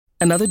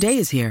Another day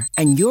is here,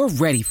 and you're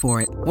ready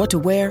for it. What to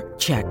wear?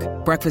 Check.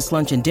 Breakfast,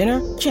 lunch, and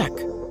dinner? Check.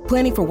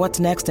 Planning for what's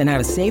next and how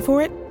to save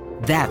for it?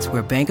 That's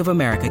where Bank of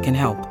America can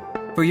help.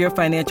 For your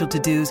financial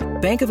to-dos,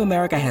 Bank of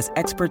America has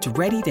experts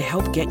ready to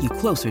help get you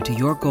closer to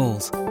your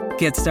goals.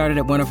 Get started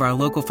at one of our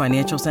local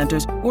financial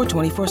centers or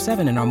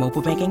 24/7 in our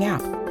mobile banking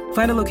app.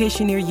 Find a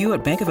location near you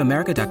at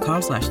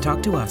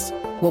bankofamerica.com/talktous.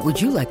 What would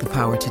you like the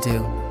power to do?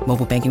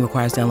 Mobile banking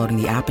requires downloading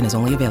the app and is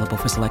only available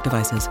for select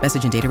devices.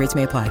 Message and data rates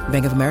may apply.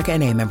 Bank of America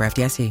N.A., member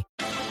FDIC.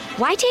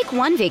 Why take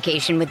one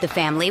vacation with the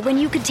family when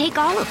you could take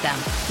all of them?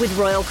 With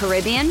Royal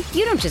Caribbean,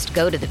 you don't just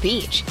go to the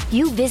beach.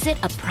 You visit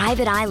a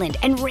private island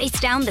and race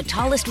down the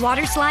tallest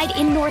water slide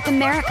in North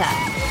America.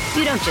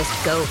 You don't just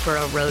go for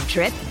a road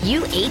trip.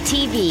 You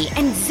ATV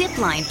and zip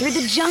line through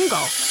the jungle.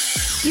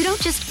 You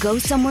don't just go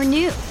somewhere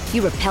new.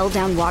 You rappel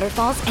down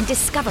waterfalls and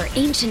discover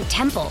ancient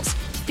temples.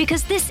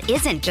 Because this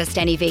isn't just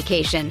any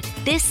vacation.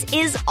 This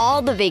is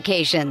all the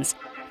vacations.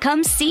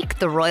 Come seek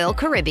the Royal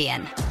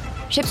Caribbean.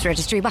 Ships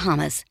Registry,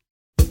 Bahamas.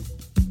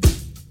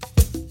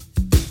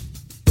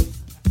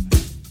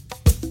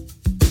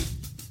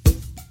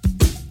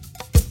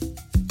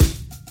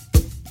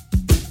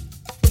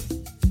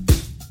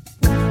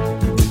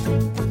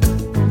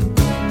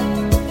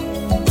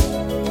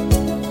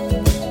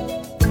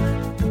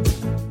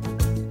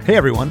 Hey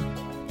everyone,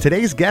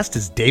 today's guest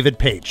is David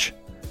Paich,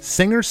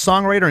 singer,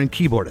 songwriter, and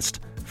keyboardist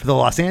for the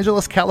Los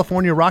Angeles,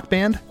 California rock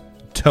band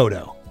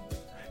Toto.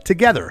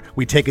 Together,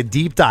 we take a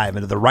deep dive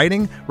into the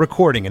writing,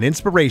 recording, and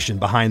inspiration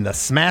behind the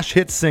smash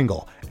hit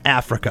single,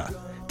 Africa,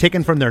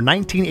 taken from their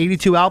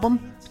 1982 album,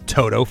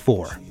 Toto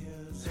 4.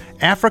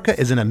 Africa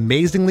is an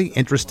amazingly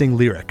interesting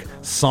lyric,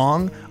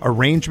 song,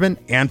 arrangement,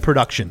 and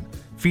production,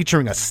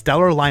 featuring a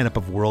stellar lineup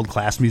of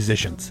world-class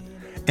musicians.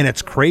 And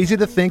it's crazy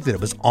to think that it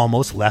was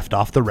almost left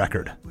off the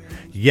record.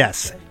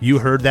 Yes, you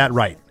heard that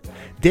right.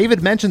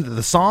 David mentioned that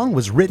the song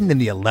was written in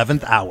the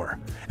 11th hour,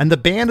 and the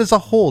band as a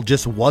whole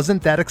just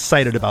wasn't that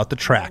excited about the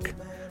track,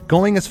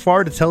 going as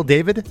far to tell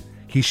David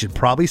he should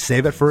probably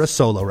save it for a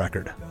solo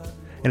record.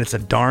 And it's a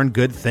darn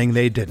good thing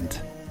they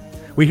didn't.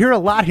 We hear a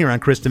lot here on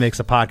Krista Makes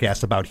a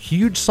Podcast about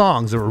huge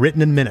songs that were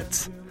written in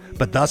minutes,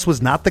 but thus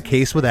was not the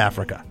case with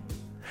Africa.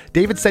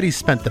 David said he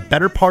spent the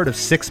better part of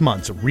 6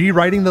 months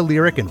rewriting the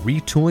lyric and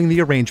retooling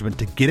the arrangement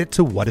to get it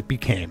to what it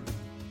became.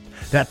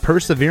 That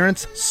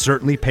perseverance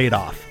certainly paid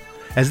off,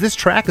 as this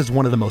track is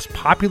one of the most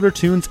popular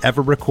tunes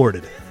ever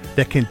recorded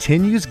that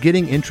continues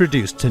getting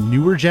introduced to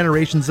newer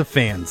generations of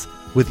fans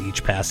with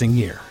each passing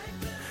year.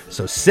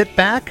 So sit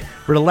back,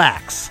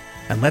 relax,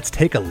 and let's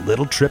take a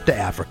little trip to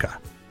Africa.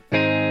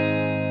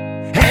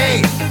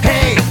 Hey,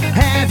 hey,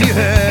 have you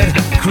heard?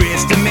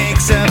 Krista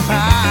Makes a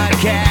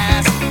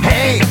Podcast.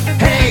 Hey,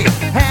 hey,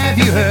 have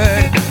you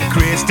heard?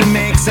 Krista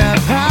Makes a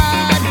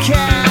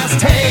Podcast.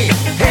 Hey,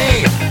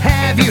 hey,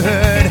 have you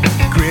heard?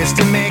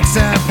 Krista Makes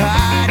a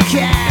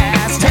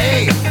Podcast.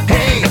 Hey,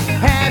 hey,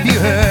 have you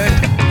heard?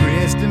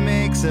 Krista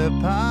Makes a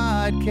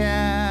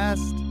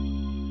Podcast.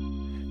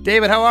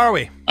 David, how are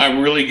we?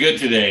 I'm really good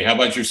today. How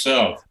about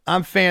yourself?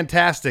 I'm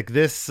fantastic.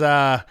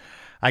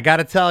 I got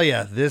to tell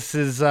you, this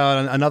is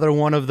another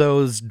one of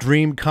those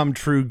dream come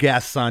true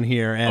guests on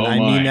here, and I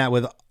mean that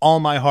with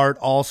all my heart,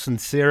 all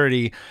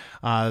sincerity.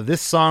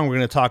 This song we're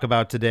going to talk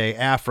about today,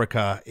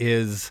 Africa,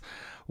 is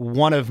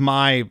one of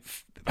my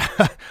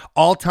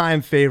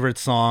all-time favorite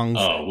songs.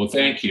 Oh, well,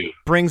 thank you.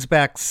 Brings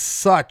back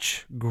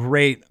such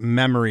great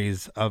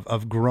memories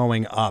of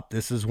growing up.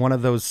 This is one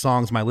of those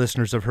songs my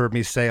listeners have heard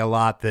me say a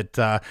lot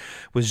that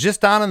was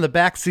just on in the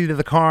backseat of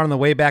the car on the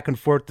way back and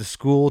forth to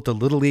school, to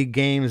Little League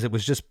games. It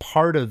was just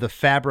part of the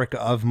fabric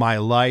of my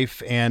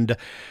life, and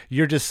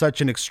you're just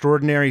such an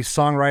extraordinary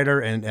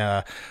songwriter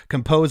and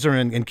composer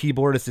and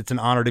keyboardist. It's an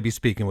honor to be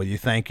speaking with you.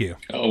 Thank you.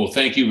 Oh, well,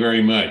 thank you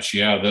very much.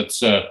 Yeah,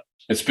 that's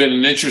it's been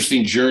an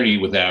interesting journey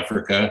with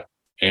Africa,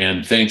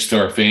 and thanks to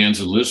our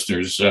fans and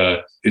listeners,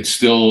 it's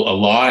still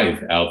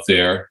alive out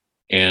there.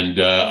 And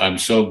I'm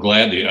so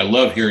glad. I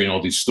love hearing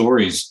all these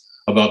stories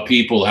about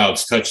people, how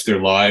it's touched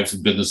their lives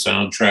and been the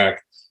soundtrack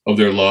of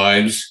their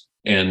lives.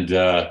 And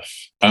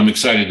I'm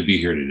excited to be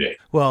here today.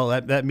 Well,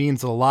 that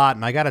means a lot.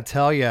 And I got to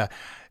tell you,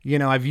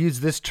 I've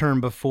used this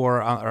term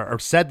before or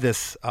said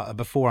this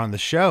before on the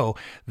show,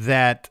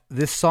 that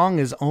this song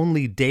is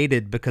only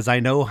dated because I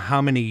know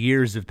how many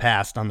years have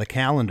passed on the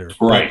calendar.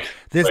 Right.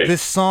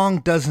 This song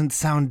doesn't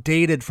sound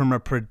dated from a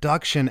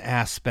production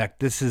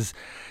aspect. This is,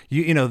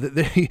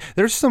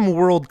 there's some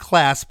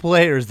world-class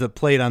players that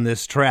played on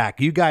this track.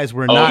 You guys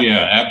were not. Oh,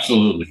 yeah,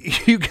 absolutely.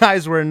 You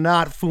guys were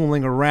not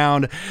fooling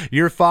around.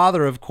 Your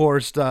father, of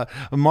course,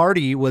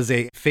 Marty, was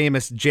a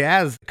famous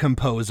jazz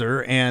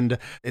composer, and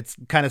it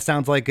kind of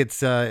sounds like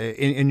it's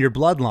in your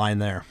bloodline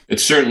there.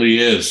 It certainly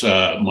is.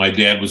 My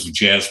dad was a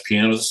jazz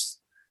pianist,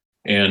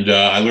 and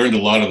I learned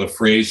a lot of the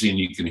phrasing.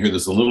 You can hear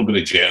there's a little bit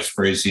of jazz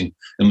phrasing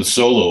in the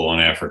solo on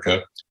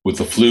Africa with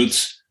the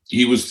flutes.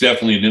 He was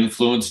definitely an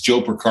influence.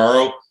 Joe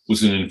Porcaro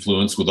was an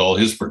influence with all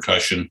his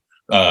percussion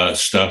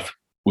stuff,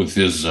 with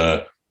his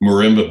bass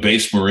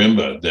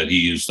marimba that he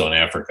used on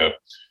Africa.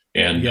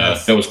 And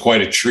Yes. that was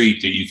quite a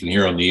treat that you can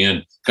hear on the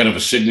end, kind of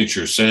a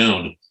signature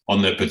sound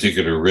on that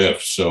particular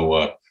riff.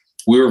 So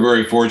we were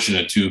very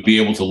fortunate to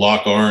be able to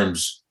lock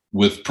arms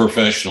with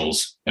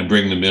professionals and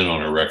bring them in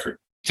on our record.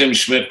 Tim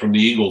Schmidt from the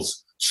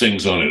Eagles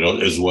sings on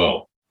it as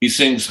well. He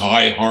sings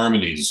high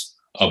harmonies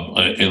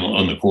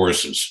on the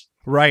choruses.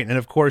 Right. And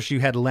of course, you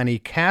had Lenny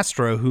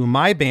Castro, who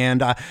my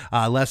band,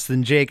 Less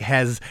Than Jake,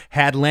 has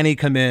had Lenny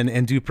come in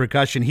and do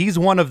percussion. He's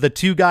one of the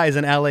two guys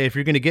in LA. If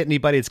you're going to get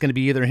anybody, it's going to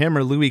be either him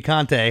or Louis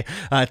Conte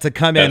to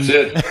come in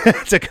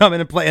to come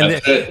in and play.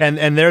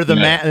 And they're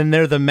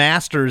the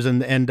masters.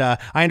 And I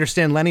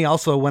understand Lenny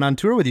also went on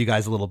tour with you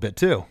guys a little bit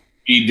too.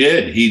 He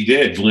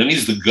did.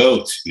 Lenny's the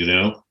GOAT,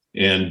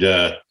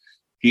 and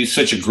he's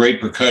such a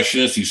great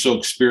percussionist. He's so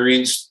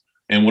experienced,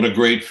 and what a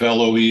great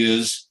fellow he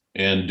is.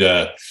 And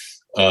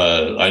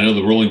I know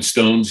the Rolling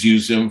Stones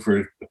use him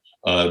for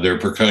their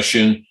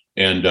percussion,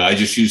 and I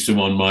just used him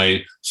on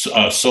my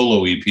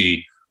solo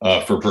EP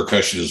for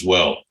percussion as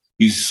well.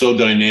 He's so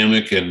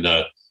dynamic, and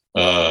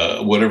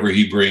whatever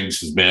he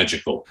brings is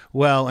magical.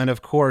 Well, and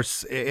of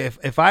course,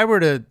 if I were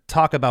to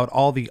talk about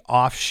all the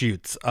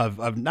offshoots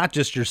of not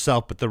just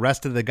yourself, but the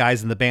rest of the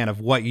guys in the band of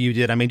what you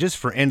did, I mean, just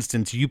for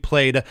instance, you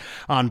played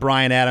on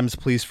Bryan Adams'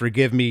 Please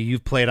Forgive Me.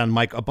 You've played on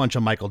a bunch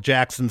of Michael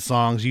Jackson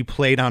songs. You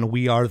played on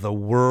We Are the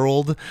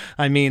World.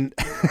 I mean,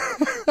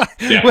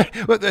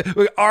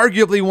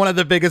 arguably one of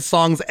the biggest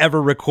songs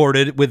ever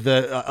recorded with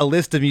a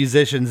list of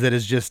musicians that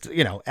is just,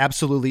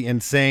 absolutely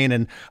insane.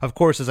 And of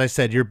course, as I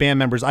said, your band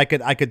members, I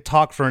could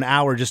talk for an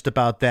hour just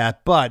about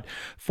that. But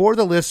for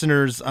the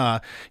listeners,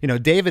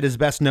 David is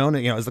best known,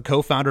 as the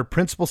co-founder,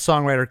 principal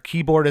songwriter,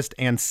 keyboardist,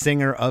 and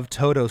singer of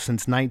Toto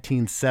since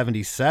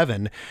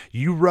 1977.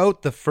 You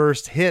wrote the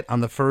first hit on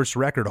the first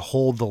record,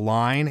 Hold the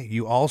Line.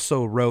 You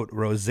also wrote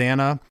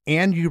Rosanna,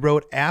 and you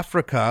wrote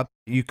Africa.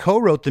 You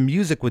co-wrote the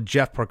music with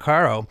Jeff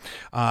Porcaro,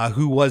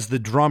 who was the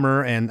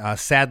drummer, and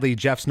sadly,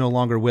 Jeff's no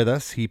longer with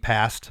us. He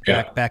passed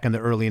back in the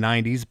early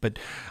 90s,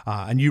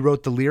 and you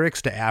wrote the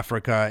lyrics to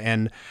Africa.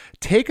 And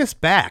take us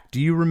back. Do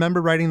you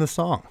remember writing the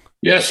song?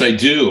 Yes, I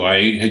do.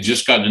 I had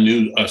just gotten a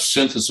new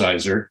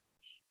synthesizer,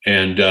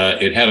 and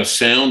it had a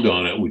sound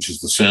on it, which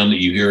is the sound that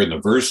you hear in the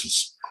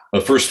verses.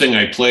 The first thing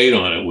I played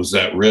on it was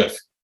that riff.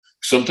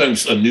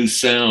 Sometimes a new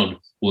sound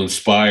will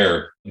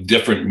inspire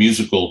different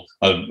musical,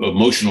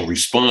 emotional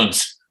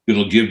response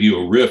that'll give you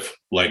a riff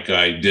like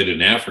I did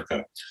in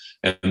Africa.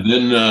 And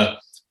then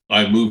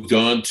I moved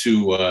on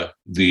to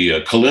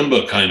the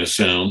kalimba kind of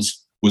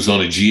sounds, was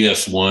on a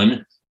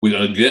GS1, with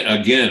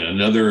again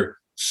another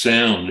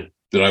sound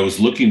that I was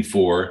looking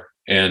for,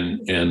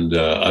 and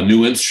a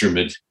new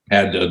instrument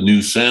had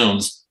new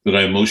sounds that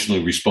I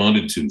emotionally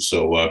responded to.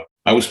 So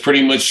I was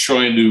pretty much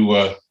trying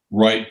to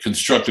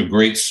construct a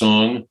great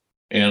song,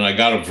 and I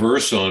got a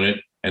verse on it,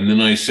 and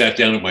then I sat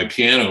down at my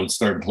piano and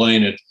started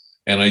playing it,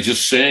 and I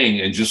just sang,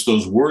 and just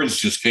those words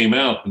just came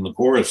out in the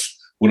chorus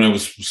when I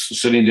was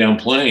sitting down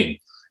playing.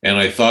 And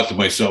I thought to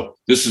myself,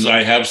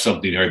 I have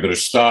something here. I better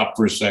stop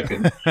for a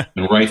second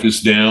and write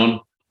this down,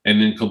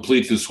 and then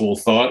complete this whole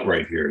thought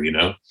right here,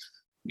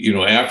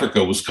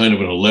 Africa was kind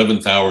of an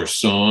 11th hour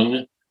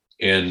song,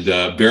 and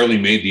barely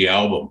made the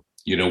album.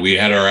 We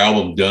had our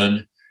album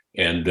done,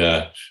 and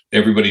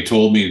everybody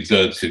told me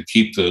to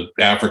keep the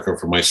Africa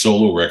for my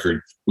solo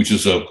record, which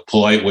is a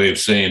polite way of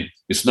saying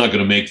it's not going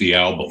to make the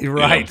album.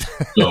 Right.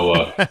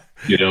 So,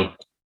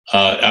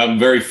 I'm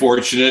very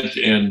fortunate,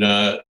 and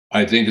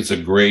I think it's a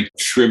great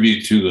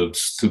tribute to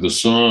the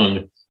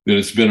song that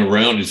it's been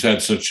around. It's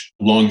had such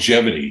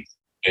longevity,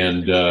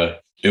 and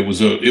it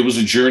was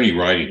a journey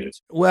writing it.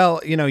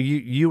 Well,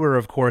 you were,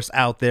 of course,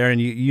 out there, and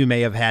you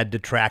may have had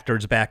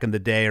detractors back in the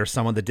day, or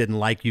someone that didn't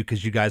like you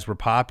because you guys were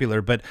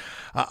popular. But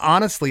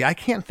honestly, I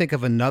can't think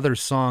of another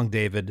song,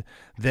 David,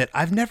 that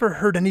I've never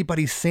heard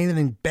anybody say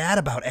anything bad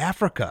about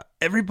Africa.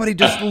 Everybody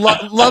just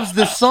loves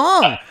this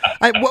song.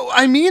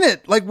 I mean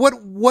it. Like,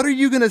 what are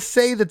you going to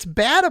say that's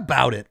bad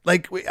about it?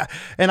 Like,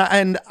 and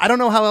I don't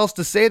know how else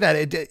to say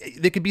that.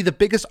 They could be the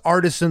biggest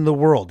artists in the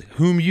world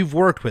whom you've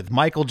worked with,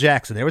 Michael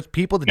Jackson. There was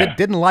people that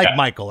didn't like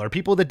Michael, or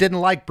people that didn't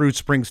like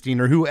Bruce Springsteen,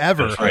 or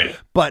whoever. That's right.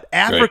 But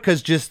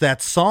Africa's just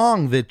that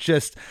song that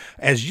just,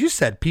 as you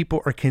said,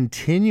 people are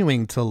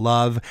continuing to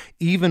love.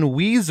 Even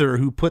Weezer,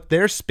 who put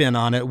their spin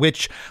on it,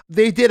 which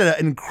they did an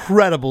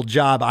incredible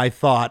job, I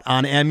thought,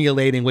 on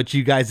emulating what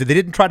you guys did. They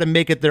didn't try to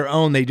make it their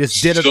own. They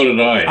just did it. So did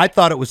I. I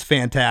thought it was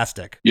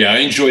fantastic. Yeah, I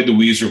enjoyed the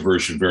Weezer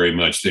version very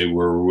much. They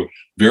were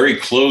very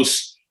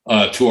close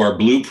to our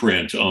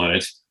blueprint on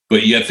it,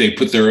 but yet they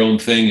put their own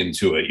thing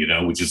into it,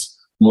 which is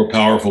more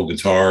powerful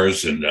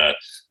guitars and a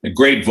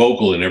great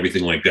vocal and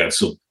everything like that.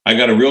 So I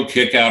got a real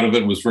kick out of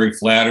it, was very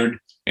flattered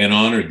and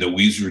honored that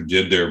Weezer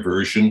did their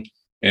version.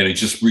 And it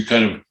just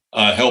kind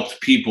of helped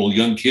people,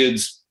 young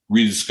kids,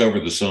 rediscover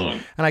the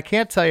song. And I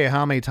can't tell you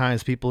how many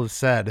times people have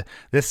said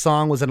this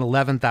song was an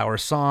 11th hour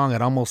song.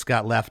 It almost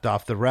got left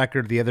off the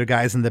record. The other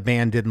guys in the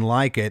band didn't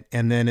like it.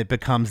 And then it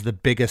becomes the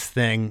biggest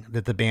thing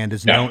that the band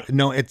is known.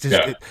 No, it's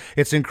just,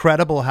 it's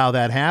incredible how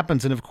that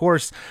happens. And of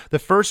course, the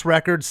first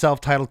record,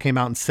 self-titled, came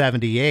out in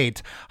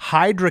 78.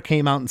 Hydra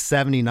came out in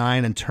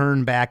 79 and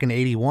Turn back in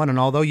 81. And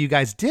although you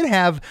guys did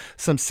have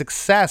some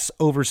success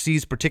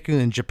overseas,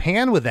 particularly in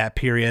Japan with that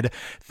period,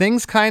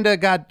 things kind of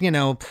got,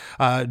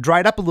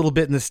 dried up a little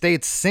bit in the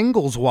States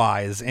singles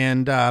wise,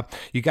 and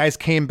you guys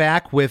came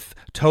back with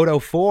Toto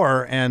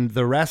 4, and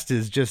the rest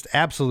is just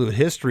absolute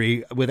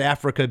history, with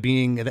Africa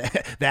being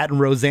that and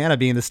Rosanna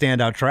being the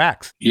standout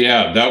tracks.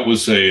 Yeah, that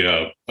was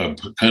a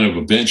kind of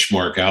a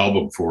benchmark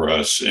album for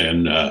us,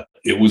 and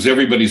it was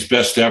everybody's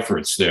best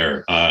efforts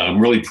there. I'm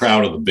really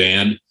proud of the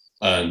band.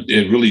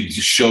 It really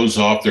shows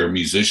off their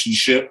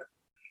musicianship,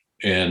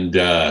 and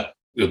the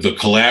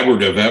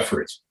collaborative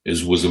effort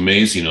was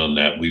amazing on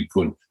that. We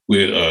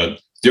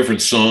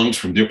different songs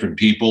from different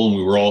people, and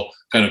we were all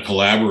kind of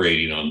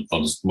collaborating on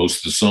most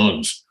of the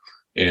songs.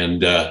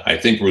 And I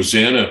think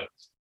Rosanna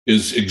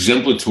is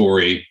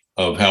exemplary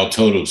of how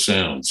Toto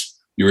sounds.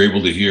 You're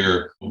able to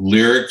hear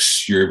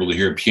lyrics, you're able to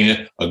hear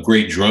a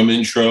great drum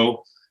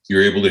intro,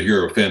 you're able to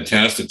hear a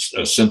fantastic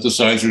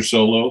synthesizer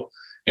solo,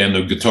 and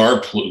the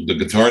guitar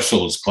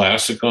solo is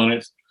classic on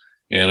it.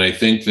 And I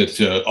think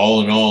that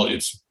all in all,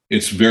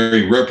 it's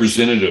very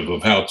representative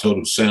of how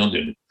Toto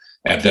sounded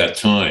at that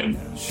time.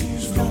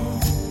 She's gone,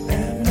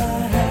 and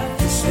I have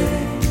to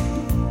say,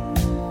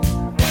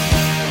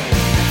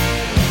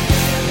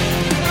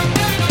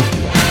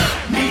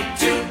 me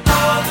too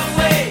all the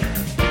way.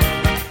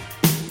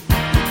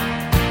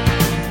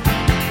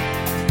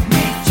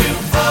 Me too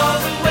all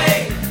the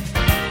way.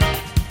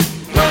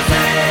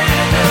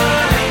 Rosanna,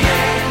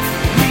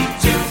 yeah. Me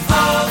too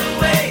all the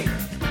way.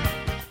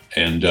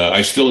 And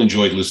I still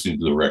enjoyed listening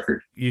to the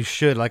record. You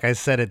should. Like I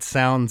said, it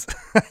sounds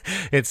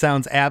it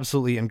sounds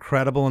absolutely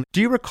incredible. And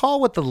do you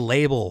recall what the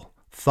label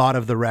thought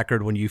of the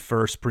record when you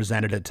first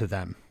presented it to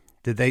them?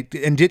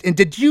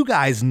 Did you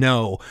guys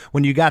know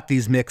when you got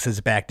these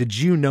mixes back, did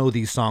you know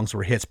these songs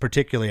were hits,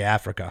 particularly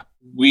Africa?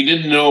 We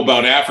didn't know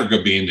about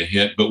Africa being the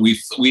hit, but we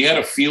had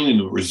a feeling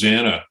that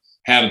Rosanna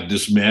had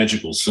this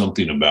magical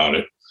something about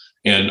it.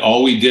 And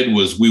all we did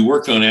was we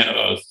worked on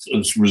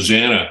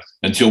Rosanna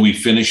until we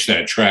finished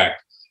that track.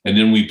 And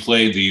then we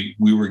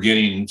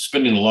were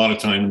spending a lot of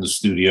time in the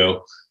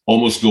studio,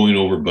 almost going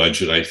over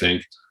budget, I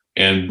think.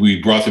 And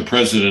we brought the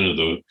president of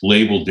the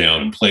label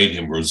down and played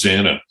him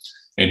Rosanna.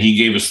 And he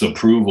gave us the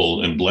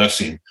approval and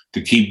blessing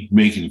to keep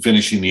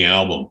finishing the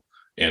album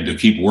and to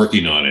keep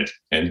working on it.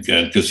 And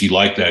because he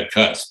liked that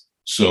cut.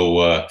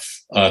 So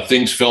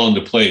things fell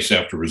into place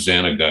after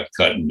Rosanna got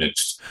cut and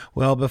mixed.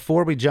 Well,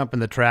 before we jump in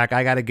the track,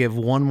 I got to give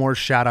one more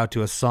shout out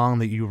to a song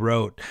that you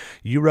wrote.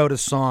 You wrote a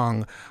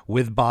song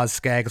with Boz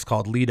Scaggs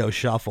called Lido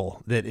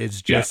Shuffle that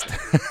is just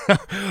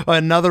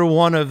another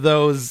one of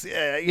those,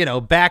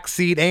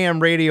 backseat AM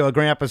radio at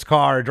Grandpa's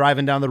car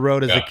driving down the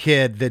road as a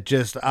kid that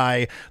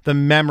the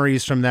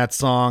memories from that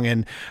song.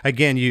 And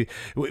again,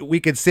 we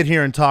could sit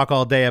here and talk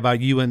all day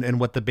about you and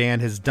what the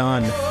band has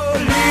done.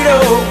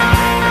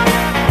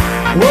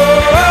 Whoa,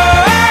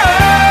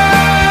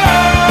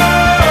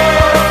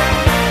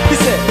 he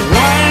said,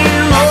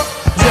 one more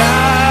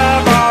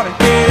time for the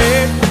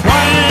kid,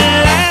 one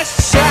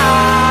last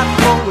shot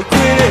before we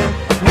quit it,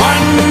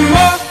 one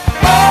more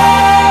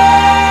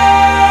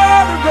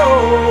to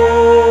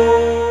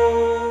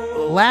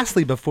go.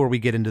 Lastly, before we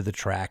get into the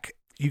track,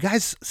 you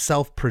guys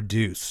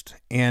self-produced,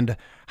 and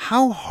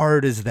how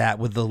hard is that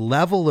with the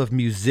level of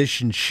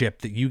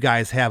musicianship that you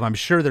guys have? I'm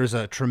sure there's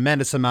a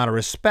tremendous amount of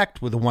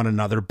respect with one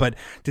another, but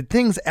did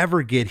things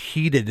ever get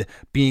heated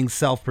being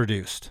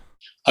self-produced?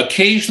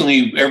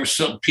 Occasionally,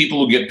 some people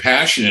will get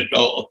passionate,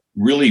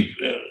 really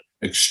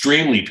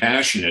extremely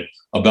passionate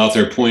about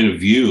their point of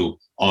view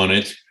on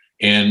it,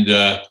 and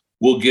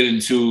we'll get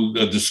into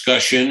a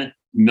discussion,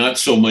 not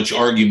so much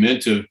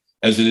argumentative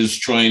as it is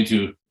trying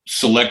to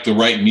select the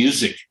right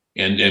music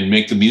and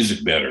make the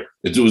music better.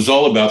 It was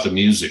all about the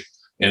music.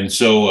 And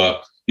so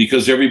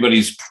because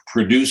everybody's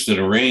produced and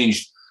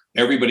arranged,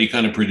 everybody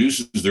kind of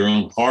produces their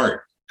own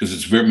part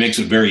because makes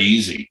it very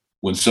easy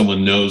when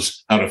someone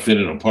knows how to fit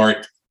in a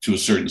part to a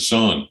certain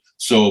song.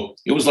 So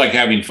it was like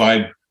having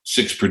 5-6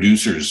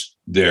 producers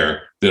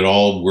there that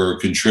all were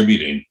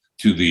contributing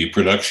to the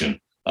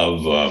production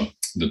of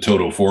the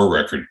Toto 4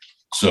 record.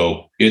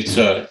 So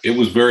it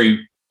was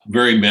very,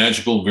 very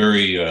magical,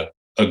 very a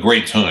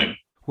great time.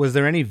 Was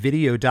there any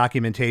video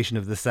documentation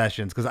of the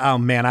sessions? Because, oh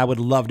man, I would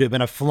love to have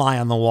been a fly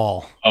on the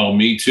wall. Oh,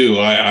 me too.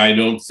 I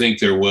don't think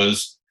there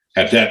was,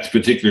 at that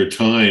particular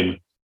time,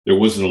 there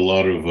wasn't a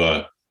lot of,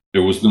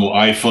 there was no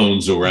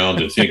iPhones around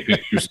to take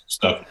pictures and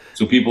stuff.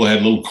 So people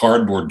had little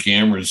cardboard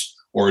cameras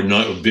or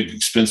not big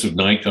expensive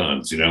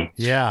Nikons,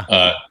 Yeah.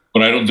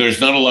 But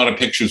there's not a lot of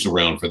pictures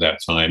around for that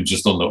time,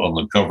 just on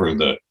the cover of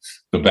the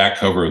back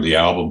cover of the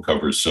album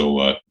cover.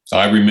 So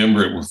I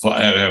remember it.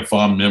 I have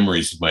fond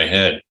memories in my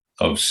head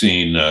of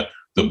seeing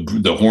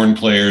the horn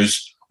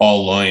players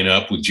all line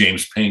up with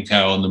James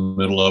Pankow in the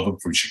middle of them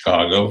from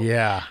Chicago.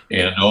 Yeah.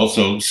 And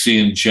also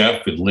seeing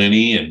Jeff and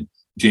Lenny and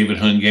David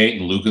Hungate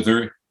and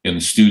Lukather in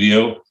the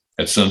studio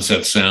at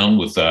Sunset Sound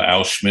with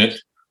Al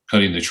Schmidt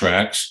cutting the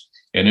tracks.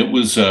 And it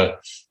was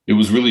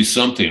really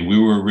something. We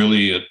were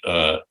really at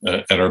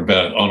our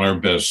best, on our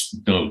best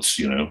notes,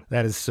 you know.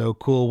 That is so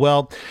cool.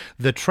 Well,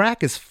 the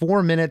track is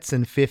 4 minutes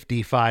and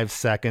 55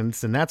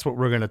 seconds, and that's what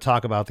we're going to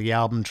talk about, the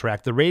album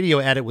track. The radio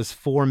edit was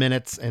 4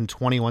 minutes and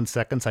 21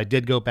 seconds. I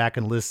did go back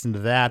and listen to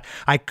that.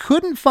 I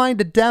couldn't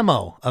find a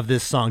demo of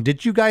this song.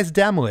 Did you guys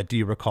demo it? Do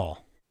you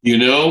recall? You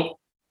know,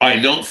 I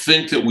don't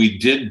think that we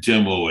did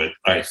demo it.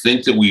 I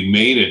think that we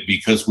made it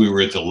because we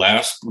were at the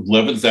last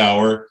 11th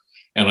hour.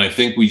 And I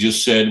think we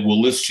just said, well,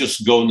 let's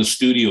just go in the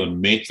studio and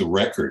make the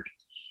record,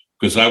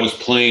 because I was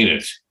playing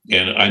it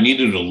and I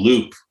needed a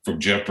loop from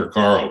Jeff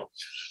Porcaro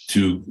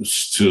to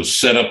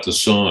set up the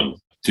song,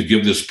 to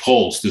give this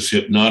pulse, this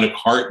hypnotic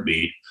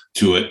heartbeat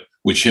to it,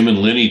 which him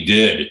and Lenny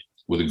did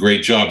with a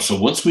great job. So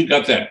once we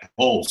got that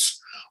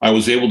pulse, I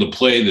was able to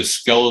play the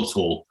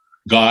skeletal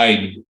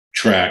guide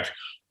track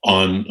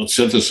on a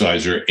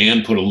synthesizer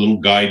and put a little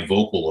guide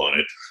vocal on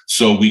it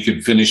so we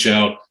could finish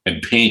out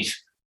and paint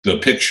the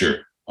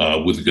picture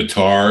with the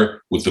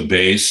guitar, with the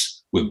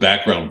bass, with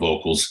background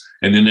vocals.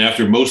 And then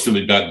after most of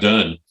it got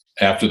done,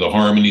 after the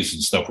harmonies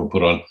and stuff were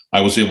put on, I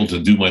was able to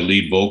do my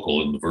lead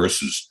vocal in the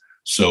verses.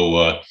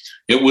 So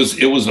it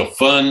was a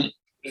fun,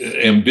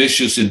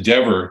 ambitious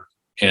endeavor,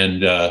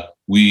 and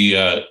we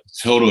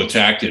Toto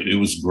attacked it. It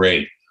was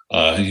great.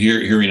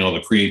 Hearing all the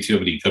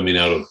creativity coming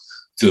out of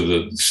to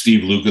the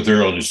Steve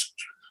Lukather on his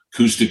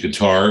acoustic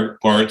guitar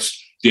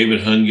parts, David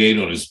Hungate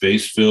on his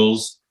bass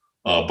fills,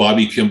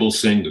 Bobby Kimball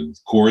sang the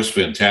chorus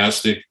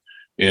fantastic,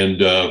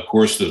 and of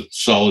course the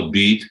solid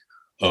beat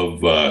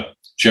of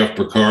Jeff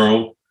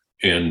Porcaro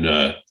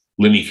and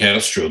Lenny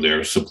Castro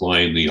there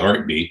supplying the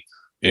heartbeat,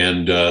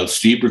 and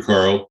Steve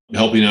Porcaro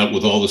helping out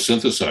with all the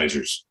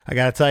synthesizers. I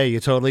gotta tell you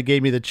totally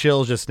gave me the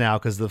chills just now,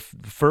 because the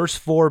first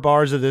 4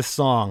 bars of this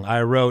song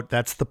I wrote,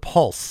 that's the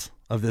pulse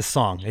of this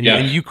song. And,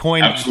 and you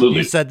coined, absolutely.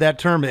 You said that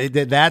term.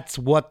 That's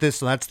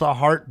the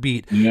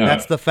heartbeat. Yeah.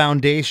 That's the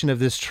foundation of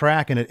this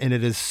track. And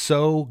it is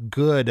so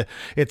good.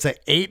 It's an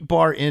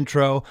 8-bar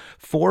intro,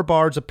 4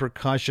 bars of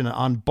percussion.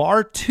 On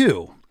bar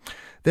 2,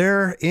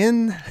 they're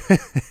in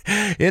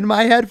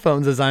my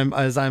headphones as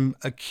I'm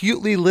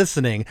acutely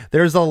listening.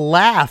 There's a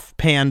laugh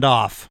panned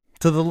off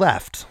to the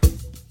left.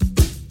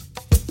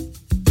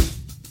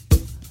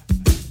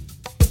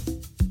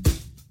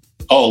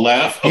 Oh,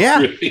 laugh? Oh, yeah.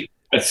 Really?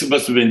 That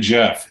must have been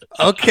Jeff.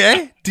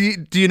 Okay. Do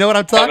you know what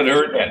I'm talking about? I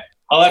haven't heard that.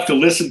 I'll have to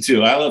listen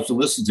to.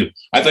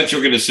 I thought you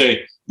were going to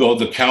say, oh,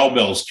 the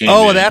cowbells came in.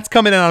 Oh, that's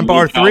coming in on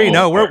bar 3.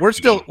 No, we're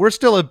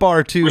still at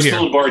bar 2 here. We're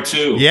still at bar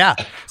 2. Yeah.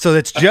 So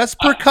it's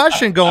just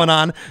percussion going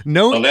on.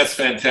 No. Oh, that's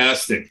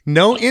fantastic.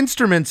 No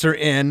instruments are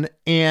in,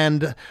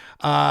 and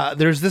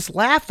there's this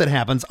laugh that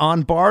happens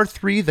on bar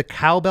 3. The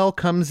cowbell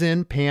comes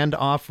in, panned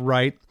off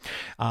right,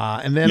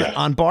 and then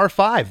on bar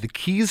 5, the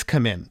keys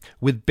come in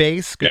with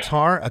bass,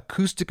 guitar,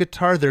 acoustic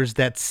guitar. There's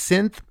that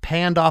synth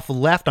panned off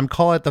left. I'm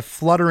calling it the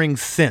fluttering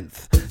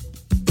synth.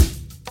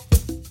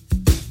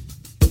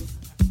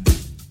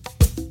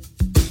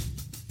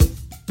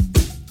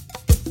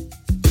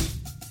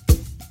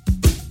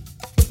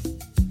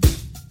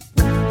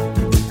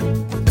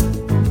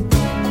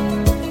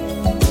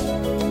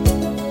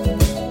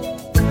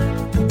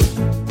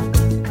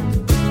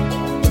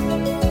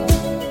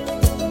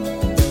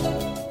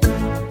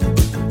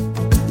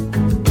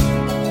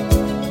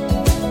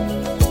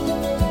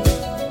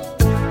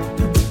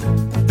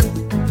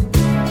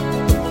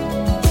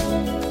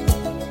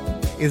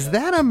 Is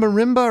that a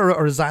marimba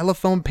or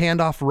xylophone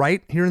panned off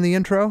right here in the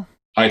intro?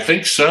 I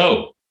think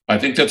so. I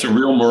think that's a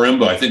real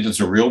marimba. I think that's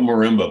a real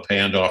marimba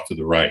panned off to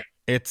the right.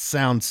 It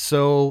sounds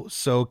so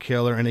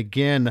killer. And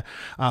again,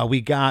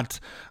 we got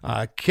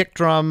kick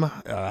drum,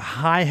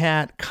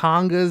 hi-hat,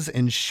 congas,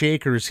 and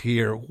shakers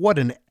here. What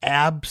an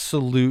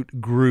absolute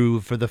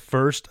groove for the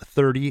first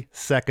 30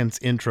 seconds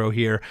intro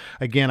here.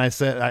 Again, I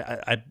said,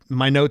 I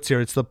my notes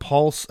here, it's the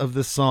pulse of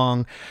the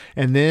song.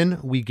 And then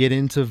we get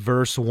into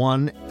verse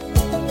 1.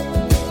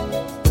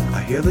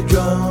 I hear the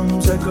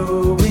drums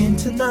echoing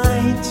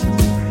tonight,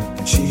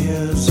 and she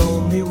hears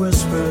only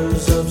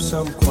whispers of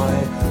some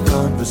quiet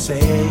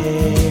conversation.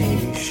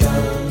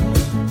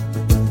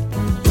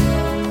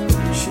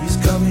 She's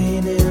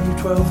coming in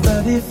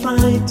 12:30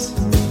 flight.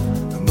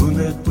 The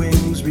moonlit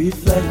wings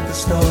reflect the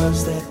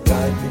stars that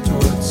guide me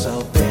towards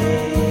salvation.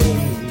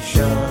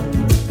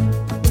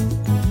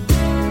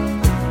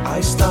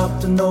 I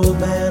stopped an old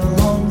man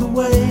along the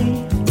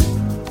way,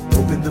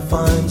 hoping to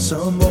find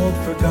some old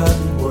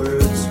forgotten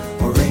words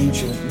or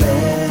ancient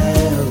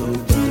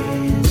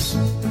melodies.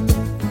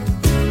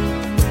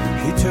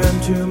 He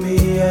turned to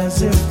me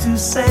as if to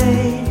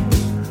say,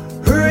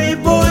 hurry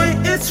boy,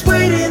 it's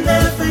waiting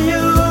there for you.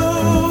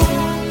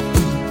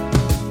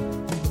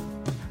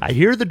 I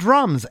hear the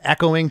drums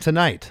echoing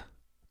tonight,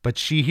 but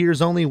she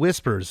hears only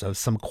whispers of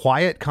some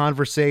quiet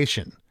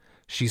conversation.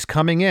 She's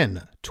coming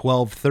in,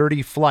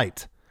 12:30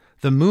 flight.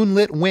 The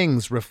moonlit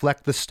wings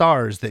reflect the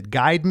stars that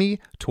guide me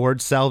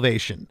towards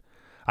salvation.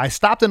 I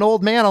stopped an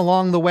old man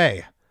along the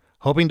way,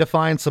 hoping to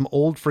find some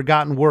old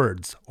forgotten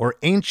words or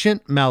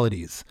ancient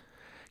melodies.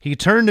 He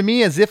turned to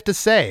me as if to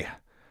say,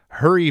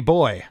 "Hurry,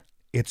 boy,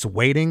 it's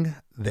waiting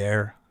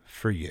there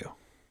for you."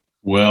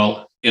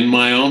 Well, in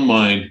my own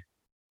mind,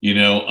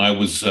 I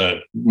was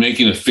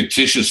making a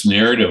fictitious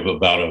narrative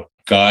about a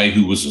guy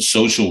who was a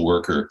social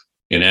worker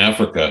in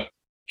Africa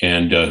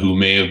and who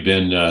may have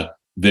been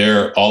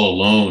there all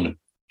alone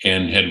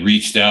and had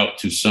reached out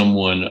to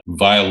someone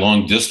via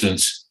long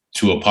distance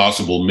to a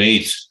possible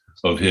mate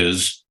of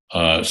his.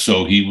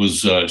 So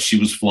she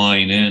was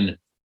flying in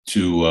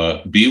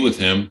to be with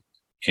him.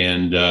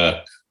 And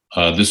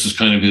this is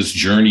kind of his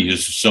journey,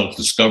 his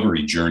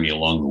self-discovery journey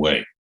along the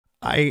way.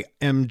 I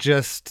am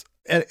just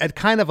at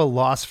kind of a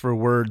loss for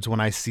words when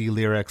I see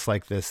lyrics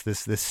like this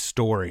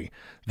story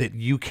that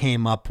you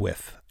came up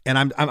with. And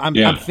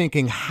I'm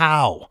thinking,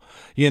 how?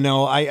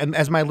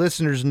 As my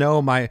listeners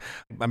know,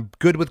 I'm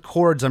good with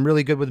chords. I'm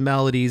really good with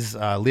melodies.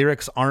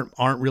 Lyrics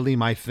aren't really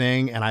my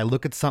thing. And I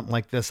look at something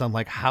like this, I'm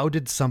like, how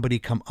did somebody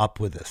come up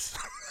with this?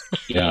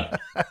 Yeah.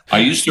 I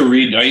used to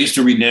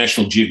read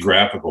National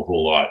Geographic a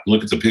whole lot,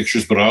 look at the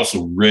pictures, but I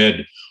also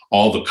read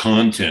all the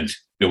content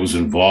that was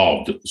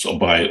involved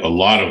by a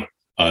lot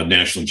of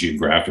National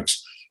Geographics.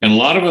 And a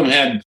lot of them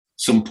had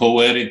some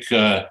poetic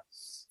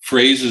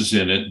phrases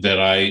in it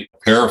that I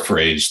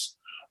paraphrased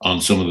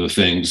on some of the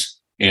things.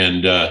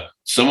 And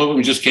some of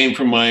them just came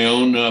from my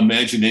own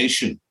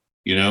imagination.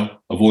 I've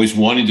always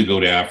wanted to go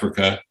to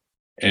Africa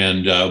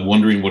and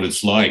wondering what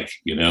it's like,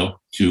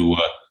 to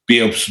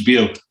be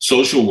a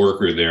social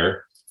worker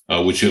there,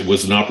 which it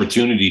was an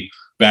opportunity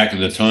back in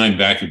the time,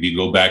 if you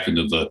go back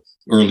into the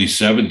early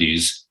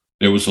 70s,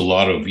 there was a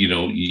lot of,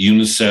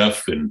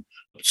 UNICEF and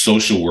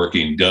social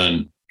working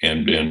done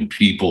and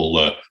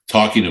people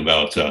talking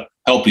about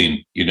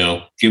helping,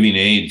 giving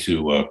aid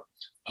to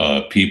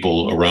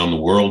people around the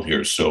world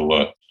here.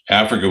 So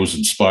Africa was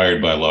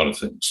inspired by a lot of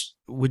things.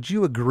 Would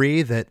you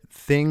agree that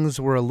things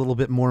were a little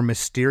bit more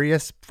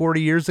mysterious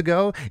 40 years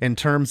ago in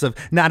terms of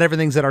not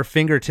everything's at our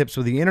fingertips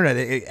with the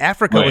internet?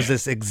 Africa was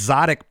this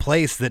exotic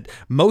place that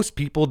most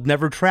people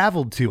never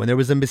traveled to, and there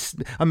was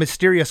a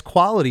mysterious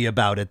quality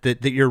about it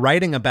that you're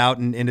writing about,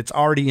 and it's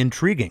already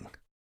intriguing.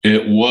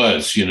 It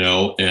was,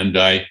 and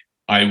I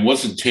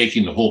wasn't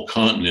taking the whole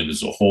continent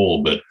as a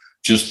whole, but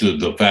just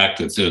the fact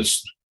that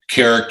this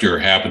character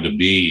happened to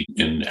be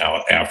in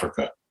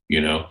Africa.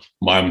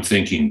 I'm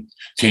thinking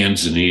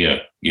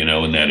Tanzania,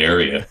 in that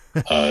area,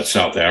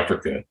 South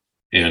Africa.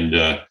 And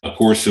of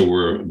course,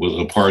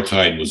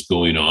 apartheid was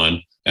going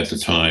on at the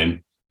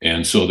time.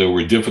 And so there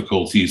were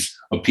difficulties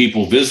of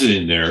people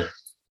visiting there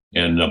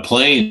and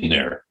playing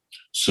there.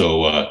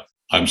 So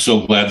I'm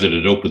so glad that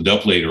it opened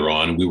up later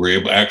on. We were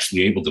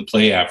able to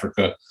play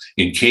Africa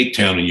in Cape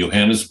Town and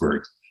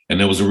Johannesburg.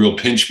 And that was a real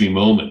pinch me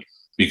moment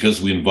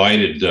because we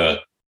invited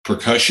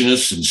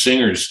percussionists and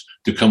singers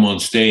to come on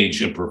stage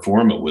and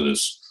perform it with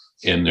us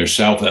in their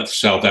South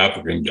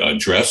African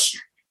dress,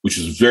 which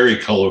is very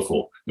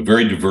colorful,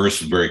 very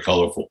diverse and very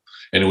colorful.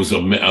 And it was a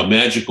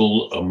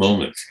magical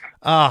moment.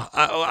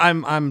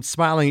 I'm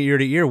smiling ear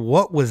to ear.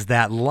 What was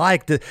that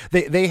like?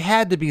 They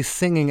had to be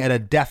singing at a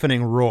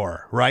deafening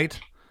roar, right?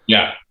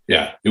 Yeah.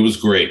 It was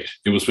great.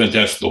 It was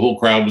fantastic. The whole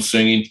crowd was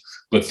singing,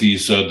 but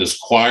this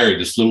choir,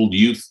 this little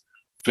youth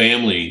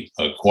family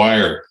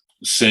choir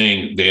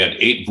sang. They had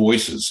 8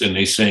 voices, and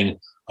they sang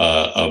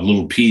a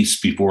little piece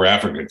before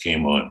Africa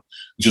came on,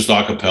 just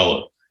a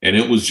cappella. And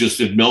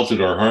it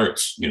melted our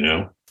hearts,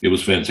 It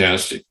was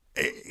fantastic.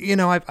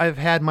 I've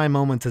had my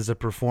moments as a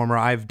performer.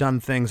 I've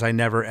done things I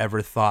never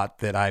ever thought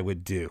that I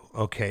would do.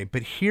 Okay,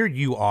 but here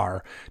you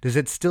are.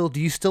 Do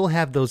you still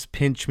have those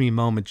pinch me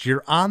moments?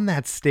 You're on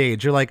that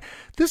stage. You're like,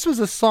 this was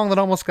a song that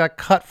almost got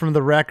cut from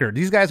the record.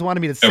 These guys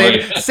wanted me to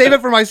save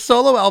it for my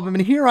solo album,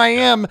 and here I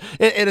am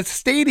at a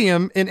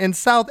stadium in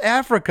South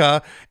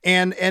Africa,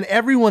 and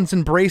everyone's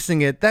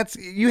embracing it.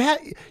 You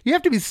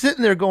have to be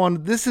sitting there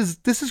going, this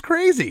is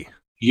crazy.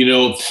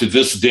 To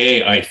this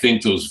day, I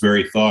think those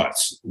very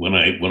thoughts when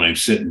I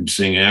sit and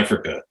sing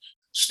Africa.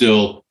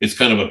 Still, it's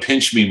kind of a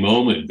pinch me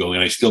moment going,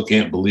 I still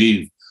can't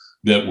believe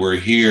that we're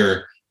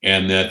here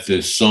and that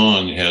this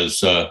song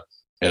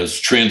has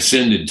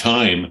transcended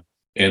time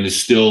and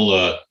is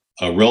still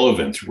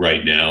relevant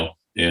right now.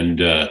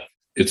 And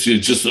it's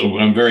just,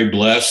 I'm very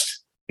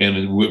blessed,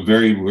 and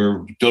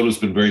Toto's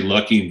been very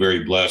lucky and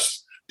very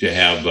blessed to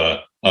have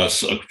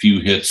us a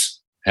few hits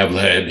have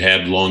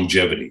had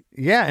longevity.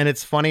 Yeah, and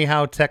it's funny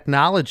how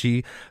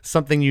technology,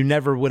 something you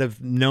never would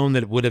have known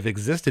that it would have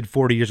existed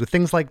 40 years ago,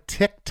 things like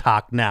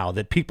TikTok now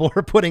that people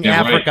are putting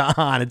Africa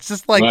on. It's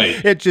just like,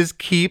 It just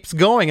keeps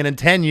going. And in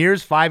 10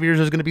 years, 5 years,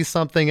 there's going to be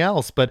something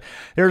else. But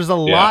there's a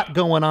lot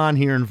going on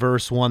here in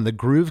verse 1. The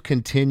groove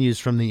continues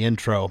from the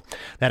intro.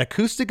 That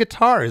acoustic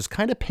guitar is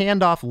kind of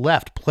panned off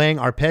left, playing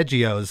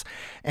arpeggios,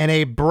 and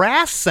a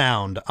brass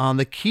sound on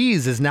the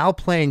keys is now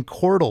playing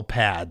chordal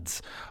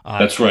pads.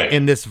 That's right.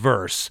 In this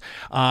verse.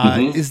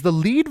 Is the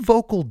lead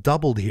vocal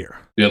doubled here?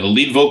 Yeah, the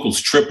lead vocal's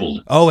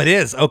tripled. Oh, it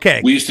is.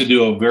 Okay. We used to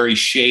do a very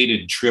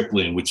shaded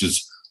tripling, which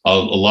is a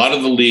lot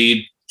of the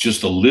lead,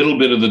 just a little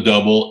bit of the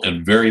double,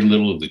 and very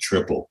little of the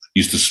triple.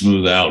 Used to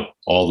smooth out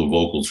all the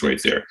vocals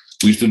right there.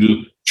 We used to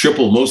do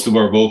triple most of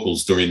our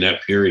vocals during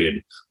that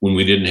period when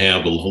we didn't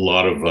have a whole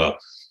lot of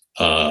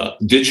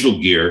digital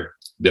gear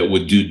that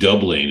would do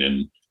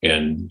doubling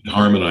and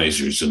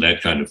harmonizers and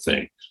that kind of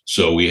thing.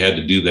 So we had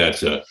to do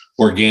that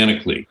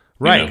organically.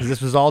 Right, because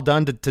this was all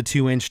done to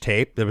 2-inch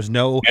tape. There was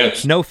no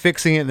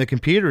fixing it in the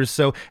computers.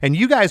 So, and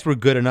you guys were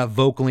good enough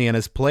vocally and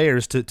as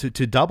players to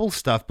double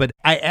stuff. But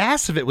I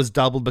asked if it was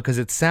doubled because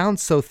it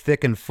sounds so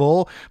thick and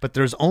full. But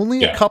there's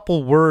only a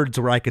couple words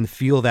where I can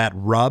feel that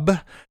rub.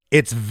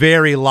 It's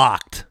very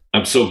locked.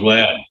 I'm so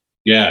glad.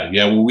 Yeah.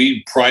 Well,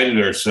 we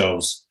prided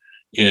ourselves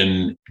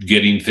in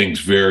getting things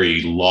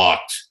very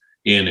locked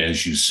in,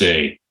 as you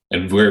say,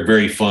 and very,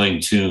 very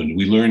fine tuned.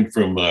 We learned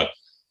from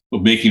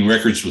making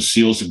records with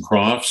Seals and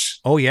Crofts.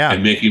 Oh yeah,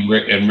 and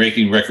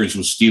making records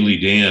with Steely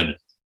Dan,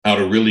 how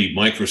to really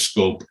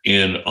microscope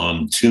in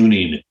on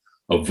tuning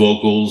of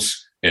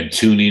vocals and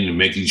tuning and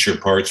making sure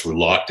parts were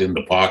locked in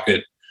the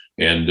pocket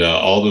and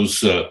all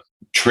those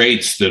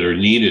traits that are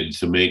needed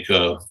to make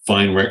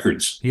fine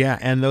records. Yeah,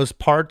 and those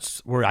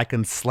parts where I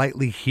can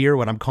slightly hear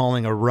what I'm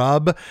calling a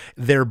rub,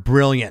 they're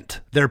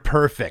brilliant. They're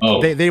perfect.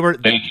 Oh, they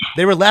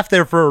were left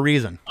there for a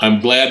reason. I'm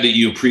glad that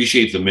you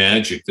appreciate the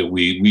magic that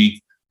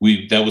we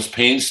that was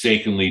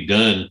painstakingly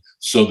done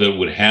so that it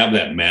would have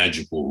that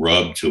magical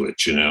rub to it,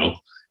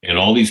 and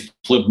all these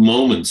clip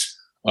moments.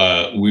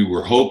 We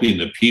were hoping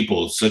that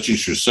people such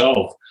as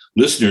yourself,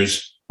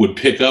 listeners, would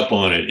pick up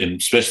on it, and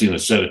especially in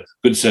a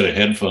good set of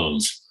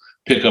headphones,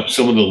 pick up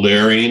some of the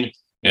layering.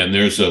 And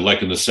there's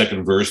like in the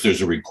second verse,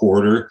 there's a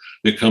recorder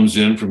that comes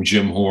in from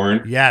Jim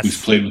Horn. Yes.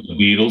 He's played with the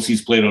Beatles.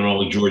 He's played on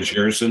all the George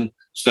Harrison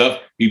stuff.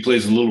 He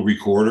plays a little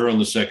recorder on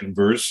the second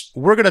verse.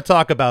 We're going to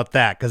talk about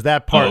that because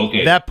that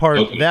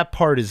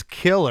part is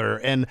killer.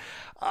 And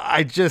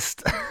I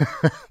just,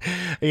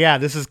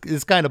 this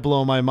is kind of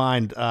blowing my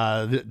mind.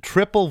 The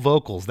triple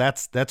vocals,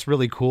 that's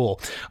really cool.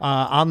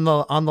 On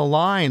the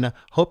line,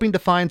 hoping to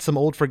find some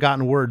old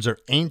forgotten words or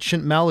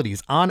ancient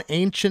melodies. On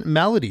Ancient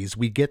Melodies,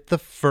 we get the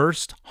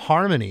first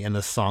harmony in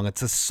the song.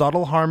 It's a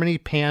subtle harmony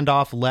panned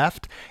off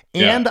left.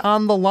 And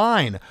on the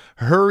line,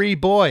 Hurry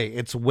Boy,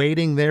 it's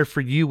waiting there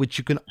for you, which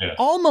you can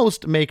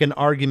almost make an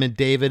argument,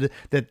 David,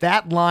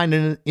 that line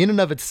in and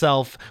of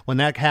itself, when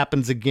that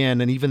happens again,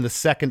 and even the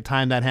second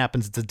time that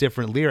happens, it's a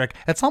different lyric.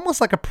 It's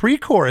almost like a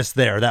pre-chorus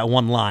there, that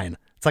one line.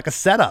 It's like a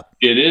setup.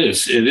 It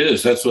is.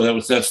 That's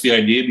the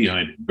idea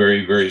behind it.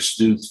 Very, very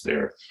astute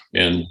there.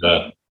 And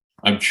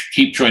I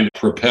keep trying to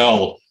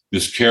propel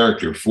this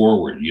character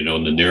forward, in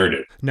the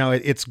narrative. No,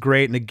 it's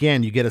great. And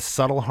again, you get a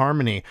subtle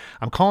harmony.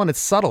 I'm calling it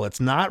subtle. It's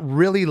not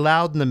really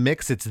loud in the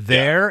mix. It's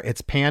there.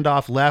 It's panned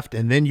off left.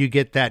 And then you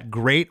get that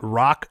great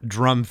rock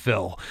drum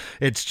fill.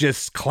 It's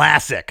just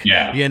classic,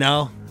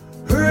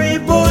 Hurry,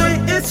 boy,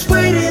 it's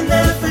waiting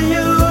there for you.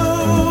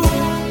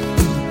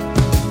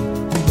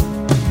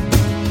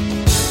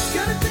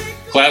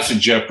 Classic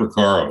Jeff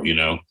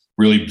Porcaro,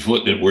 really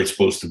putting it where it's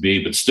supposed to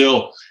be, but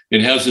still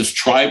it has this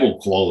tribal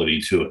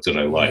quality to it that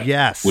I like.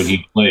 Yes. When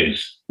he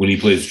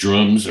plays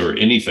drums or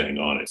anything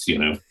on it,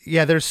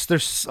 Yeah, there's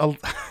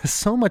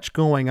so much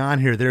going on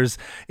here. There's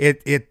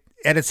it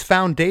at its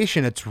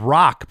foundation, it's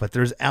rock, but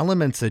there's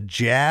elements of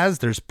jazz.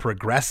 There's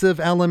progressive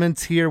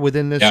elements here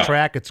within this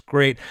track. It's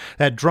great.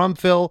 That drum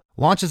fill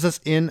launches us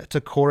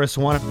into chorus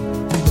one.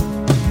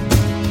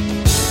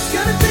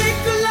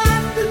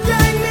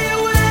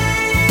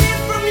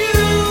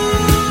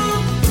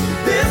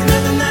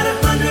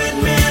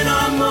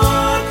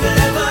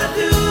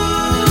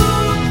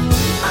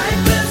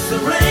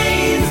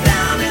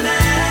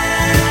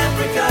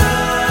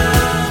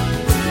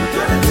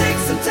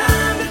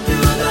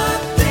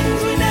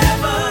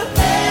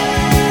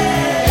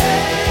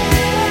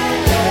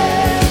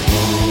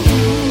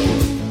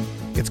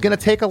 Gonna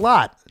take a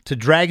lot to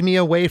drag me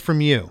away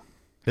from you.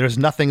 There's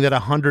nothing that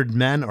 100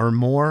 men or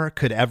more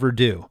could ever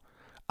do.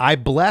 I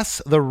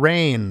bless the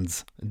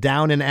rains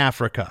down in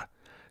Africa.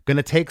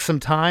 Gonna take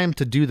some time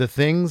to do the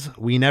things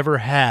we never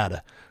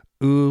had.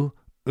 Ooh,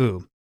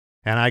 ooh.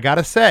 And I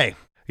gotta say,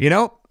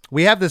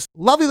 we have this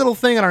lovely little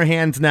thing in our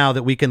hands now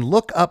that we can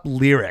look up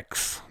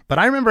lyrics. But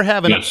I remember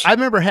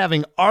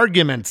having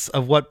arguments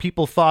of what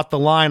people thought the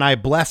line "I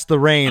bless the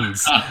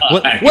rains."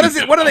 What is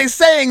it? What are they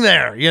saying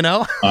there?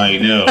 I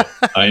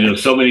know.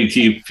 So many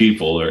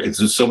people, it's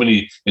just so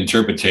many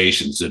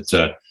interpretations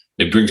that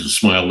it brings a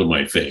smile to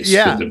my face.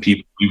 Yeah, the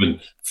people even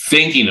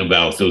thinking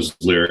about those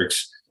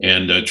lyrics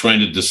and trying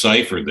to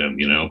decipher them.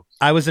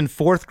 I was in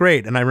 4th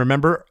grade, and I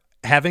remember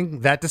having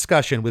that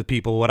discussion with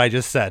people, what I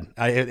just said,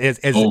 as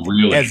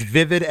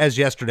vivid as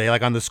yesterday,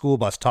 like on the school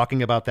bus,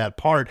 talking about that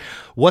part.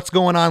 What's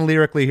going on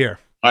lyrically here?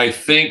 I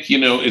think,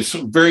 it's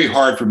very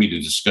hard for me to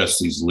discuss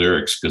these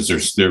lyrics because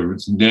they're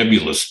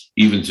nebulous,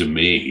 even to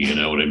me, you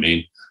know what I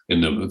mean,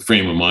 in the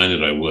frame of mind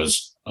that I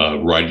was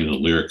writing the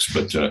lyrics.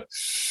 But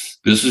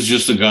this is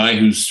just a guy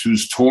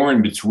who's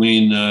torn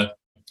between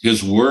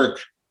his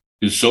work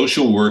his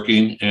social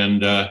working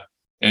and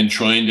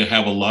trying to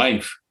have a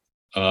life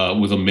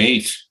with a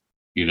mate,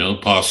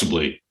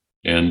 possibly.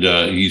 And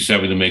he's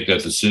having to make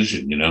that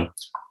decision.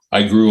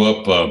 I grew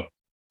up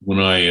when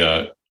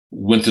I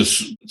went to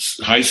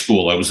high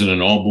school. I was in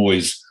an all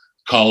boys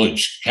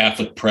college,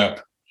 Catholic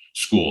prep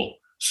school.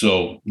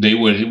 So we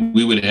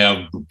would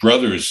have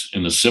brothers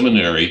in the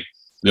seminary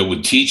that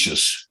would teach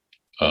us.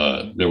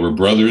 There were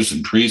brothers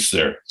and priests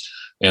there,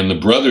 and the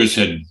brothers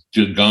had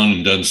gone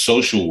and done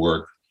social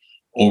work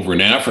over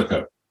in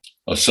Africa,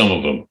 some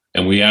of them.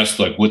 And we asked,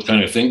 like, what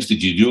kind of things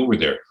did you do over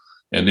there?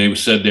 And they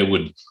said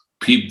the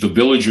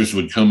villagers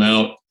would come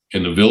out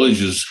in the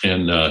villages,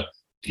 and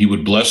he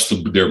would bless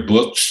their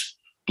books,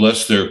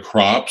 bless their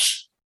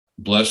crops,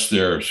 bless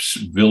their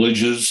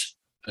villages,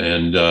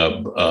 and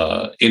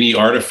any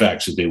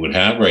artifacts that they would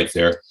have right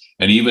there.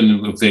 And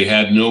even if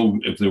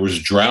if there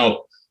was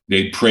drought,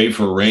 they'd pray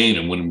for rain.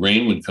 And when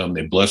rain would come,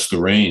 they blessed the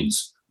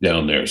rains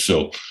down there.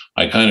 So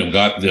I kind of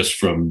got this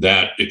from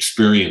that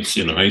experience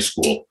in high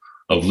school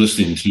of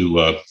listening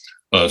to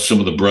some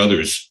of the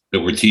brothers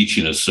that were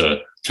teaching us,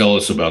 tell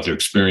us about their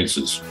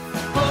experiences.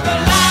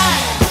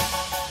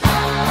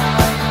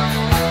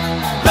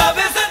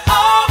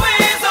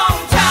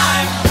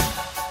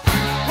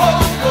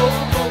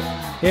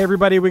 Hey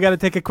everybody, we got to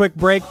take a quick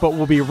break, but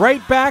we'll be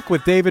right back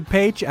with David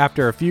Paich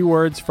after a few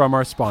words from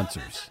our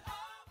sponsors.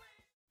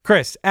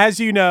 Chris, as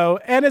you know,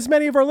 and as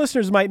many of our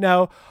listeners might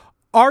know,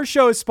 our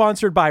show is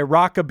sponsored by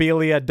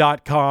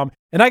Rockabilia.com.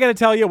 And I got to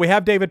tell you, we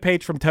have David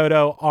Paich from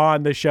Toto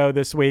on the show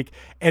this week.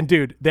 And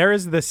dude, there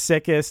is the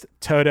sickest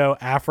Toto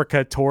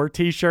Africa tour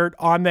t-shirt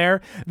on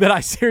there that I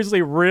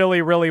seriously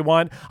really, really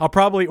want. I'll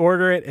probably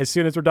order it as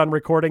soon as we're done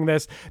recording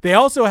this. They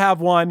also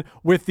have one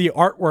with the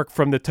artwork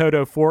from the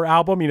Toto 4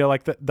 album,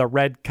 like the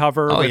red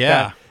cover. Oh,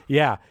 yeah.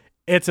 Yeah.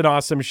 It's an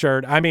awesome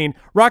shirt. I mean,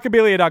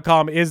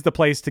 Rockabilia.com is the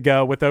place to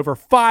go with over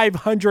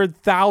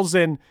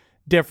 500,000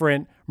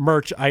 different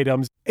merch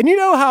items. And you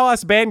know how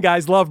us band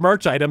guys love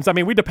merch items. I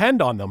mean, we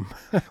depend on them.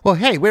 Well,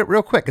 hey, wait,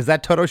 real quick. Is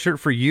that Toto shirt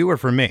for you or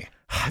for me?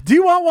 Do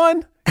you want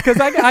one? Because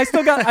I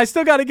still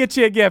got to get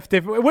you a gift.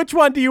 Which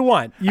one do you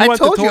want? I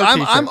told you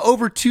I'm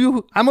over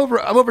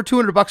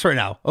 $200 right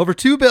now. Over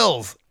 $2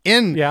 bills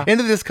into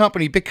this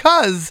company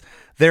because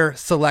their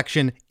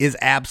selection is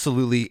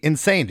absolutely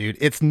insane, dude.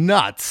 It's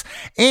nuts.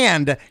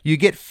 And you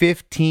get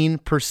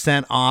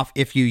 15% off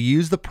if you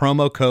use the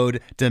promo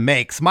code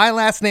DeMakes. My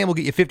last name will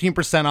get you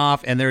 15%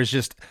 off, and there's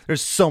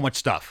so much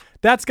stuff.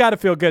 That's got to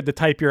feel good to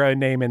type your own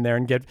name in there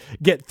and get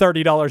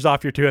 $30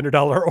 off your $200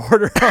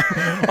 order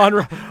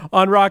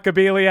on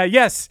Rockabilia.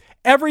 Yes,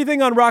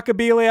 everything on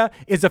Rockabilia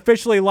is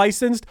officially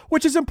licensed,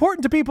 which is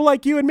important to people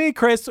like you and me,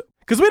 Chris,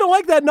 because we don't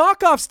like that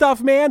knockoff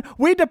stuff, man.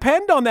 We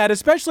depend on that,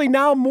 especially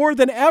now more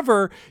than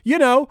ever.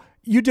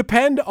 You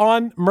depend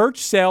on merch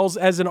sales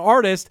as an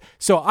artist.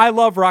 So I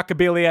love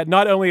Rockabilia,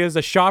 not only as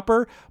a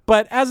shopper,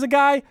 but as a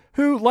guy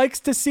who likes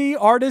to see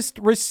artists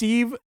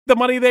receive the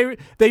money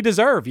they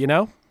deserve,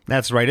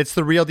 That's right. It's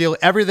the real deal.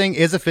 Everything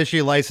is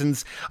officially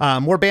licensed.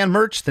 More band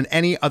merch than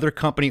any other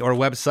company or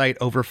website.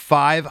 Over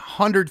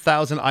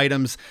 500,000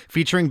 items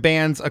featuring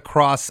bands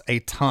across a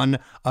ton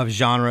of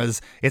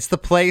genres. It's the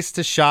place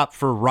to shop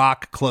for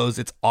rock clothes.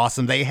 It's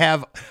awesome. They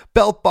have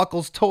belt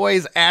buckles,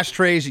 toys,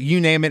 ashtrays,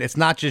 you name it. It's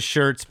not just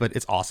shirts, but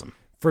it's awesome.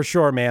 For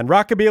sure, man.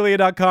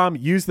 Rockabilia.com.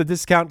 Use the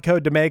discount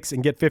code DeMakes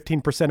and get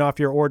 15%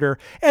 off your order.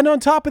 And on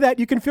top of that,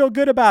 you can feel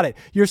good about it.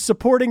 You're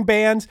supporting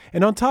bands.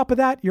 And on top of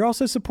that, you're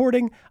also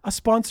supporting a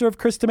sponsor of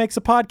Chris DeMakes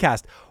a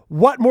Podcast.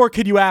 What more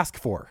could you ask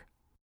for?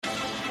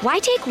 Why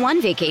take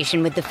one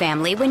vacation with the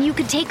family when you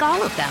could take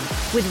all of them?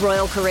 With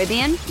Royal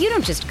Caribbean, you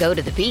don't just go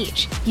to the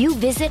beach. You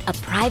visit a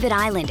private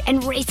island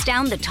and race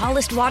down the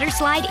tallest water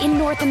slide in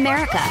North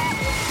America.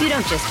 You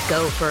don't just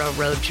go for a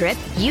road trip.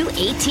 You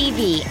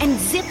ATV and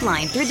zip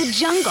line through the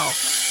jungle.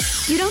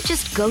 You don't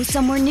just go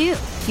somewhere new.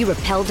 You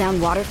rappel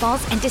down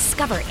waterfalls and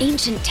discover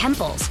ancient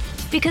temples.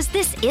 Because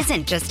this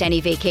isn't just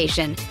any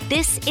vacation.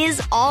 This is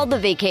all the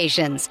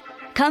vacations.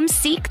 Come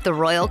seek the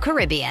Royal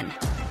Caribbean.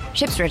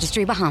 Ships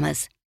Registry,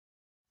 Bahamas.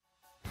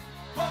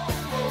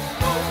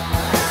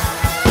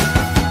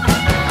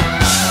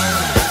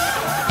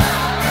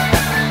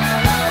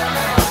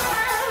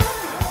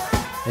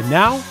 And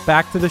now,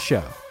 back to the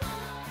show.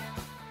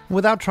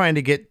 Without trying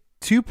to get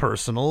too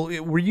personal,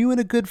 were you in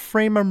a good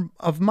frame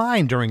of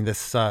mind during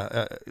this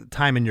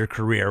time in your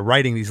career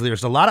writing these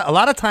lyrics? A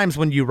lot of times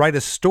when you write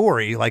a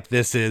story like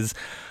this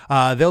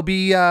there'll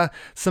be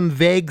some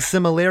vague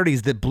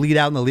similarities that bleed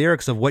out in the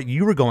lyrics of what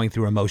you were going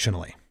through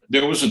emotionally.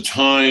 There was a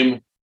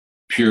time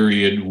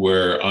period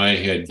where I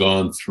had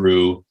gone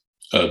through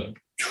a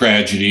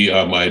tragedy.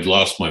 I had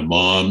lost my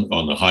mom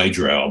on the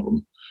Hydra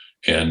album,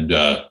 and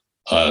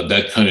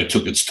that kind of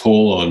took its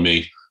toll on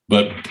me.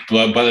 But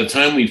by the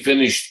time we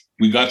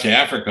got to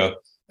Africa,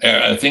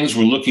 things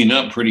were looking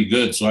up pretty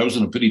good. So I was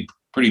in a pretty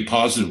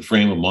positive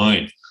frame of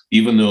mind,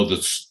 even though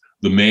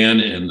the man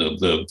and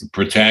the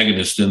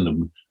protagonist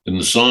in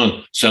the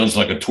song sounds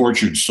like a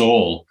tortured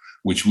soul,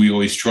 which we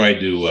always tried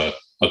to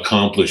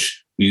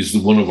accomplish. He's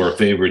one of our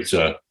favorites,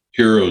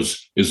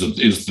 heroes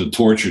is the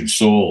tortured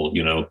soul,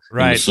 in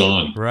the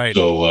song. Right.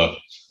 So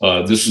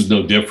this is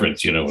no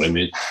different. You know what I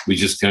mean? We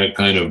just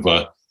kind of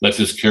let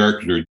this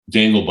character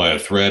dangle by a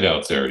thread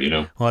out there,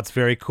 Well, that's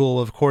very cool.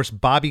 Of course,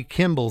 Bobby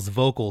Kimball's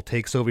vocal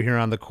takes over here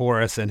on the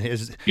chorus, and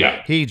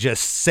he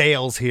just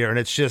sails here, and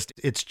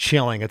it's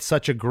chilling. It's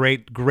such a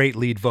great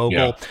lead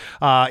vocal.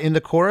 Yeah. In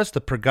the chorus, the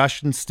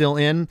percussion's still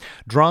in.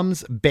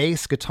 Drums,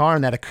 bass, guitar,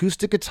 and that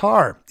acoustic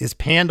guitar is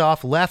panned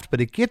off left,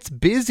 but it gets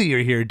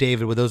busier here,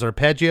 David, with those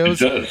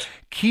arpeggios. It does.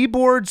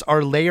 Keyboards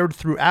are layered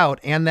throughout,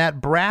 and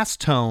that brass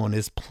tone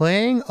is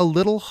playing a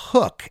little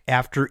hook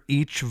after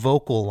each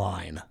vocal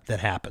line that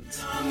happens.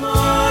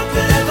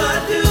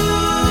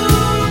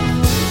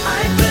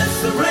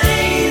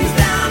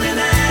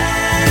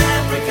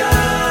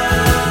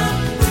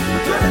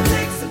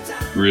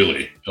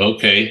 Really?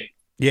 Okay.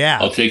 Yeah.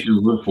 I'll take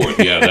your word for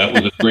it. Yeah, that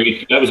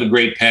was a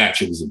great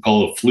patch. It was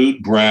called a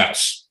flute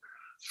brass.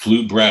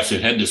 Flute brass.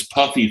 It had this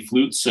puffy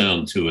flute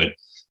sound to it,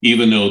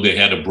 even though they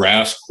had a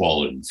brass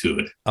quality to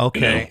it.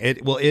 Okay.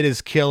 It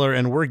is killer,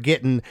 and we're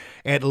getting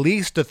at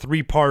least a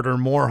 3-part or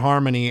more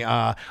harmony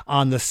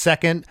on the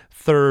second,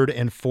 third,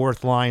 and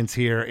fourth lines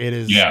here. It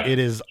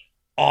is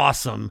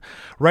awesome.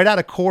 Right out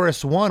of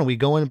chorus 1, we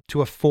go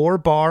into a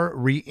 4-bar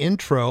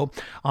re-intro.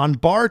 On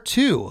bar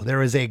 2,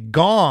 there is a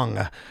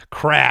gong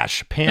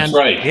crash. That's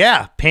right.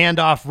 Yeah, panned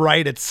off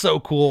right. It's so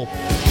cool.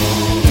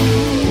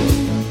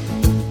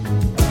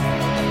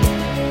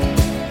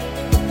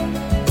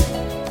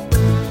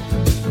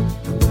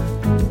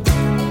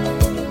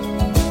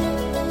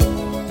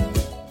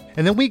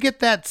 And then we get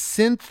that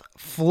synth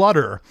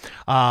flutter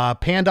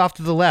panned off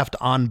to the left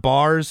on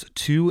bars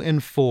 2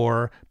 and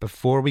 4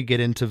 before we get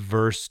into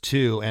verse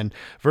 2. And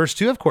verse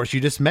 2, of course,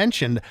 you just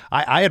mentioned,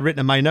 I had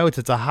written in my notes,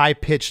 it's a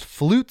high-pitched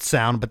flute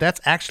sound, but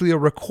that's actually a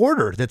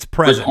recorder that's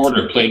present.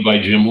 Recorder played by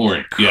Jim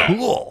Horn.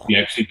 Cool. Yeah. He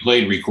actually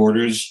played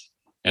recorders.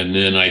 And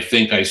then I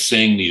think I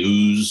sang the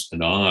oohs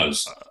and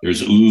ahs.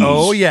 There's oohs.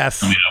 Oh,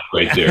 yes. Coming up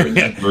right there in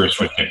that verse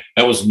right there.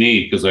 That was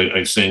me because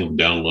I sang them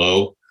down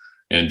low.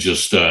 And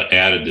just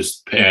added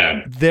this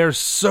pad. They're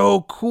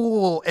so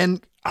cool.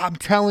 And I'm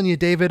telling you,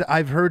 David,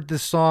 I've heard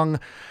this song.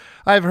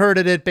 I've heard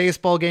it at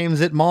baseball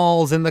games, at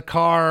malls, in the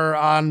car,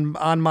 on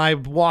my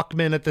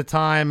Walkman at the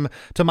time,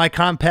 to my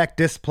compact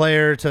disc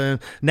player,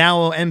 to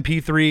now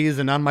MP3s,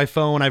 and on my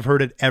phone. I've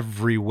heard it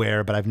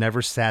everywhere, but I've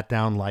never sat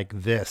down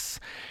like this.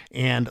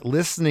 And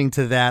listening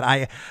to that,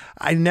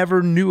 I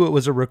never knew it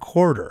was a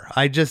recorder.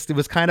 It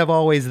was kind of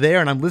always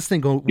there, and I'm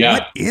listening going,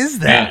 what is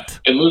that?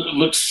 Yeah.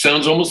 It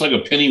sounds almost like a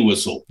penny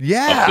whistle up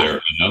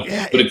there,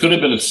 Yeah. But it could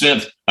have been a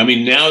synth. I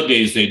mean,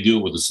 nowadays they do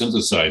it with a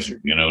synthesizer,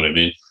 you know what I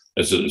mean?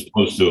 As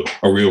opposed to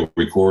a real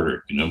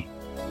recorder, The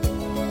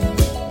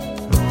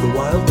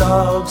wild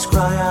dogs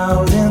cry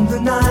out in the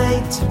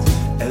night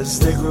as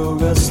they grow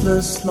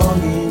restless,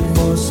 longing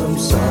for some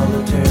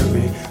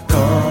solitary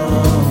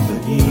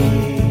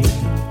company.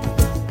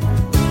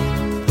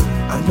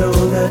 I know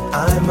that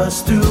I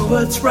must do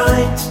what's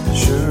right,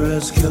 sure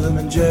as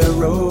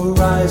Kilimanjaro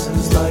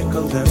rises like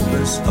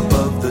Olympus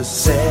above the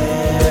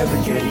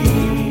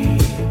Serengeti.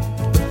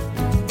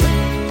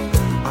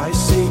 I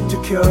seek to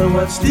cure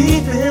what's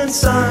deep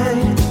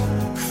inside,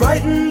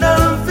 frightened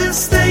of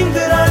this thing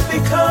that I've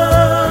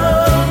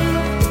become.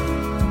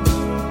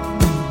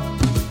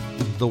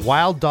 The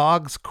wild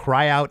dogs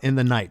cry out in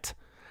the night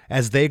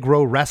as they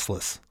grow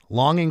restless,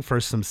 longing for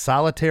some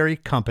solitary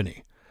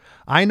company.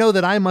 I know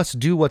that I must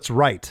do what's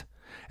right,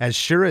 as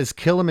sure as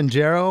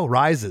Kilimanjaro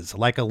rises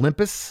like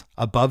Olympus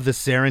above the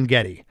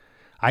Serengeti.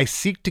 I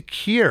seek to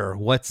cure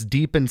what's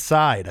deep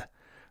inside,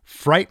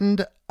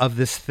 frightened of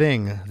this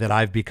thing that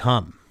I've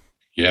become.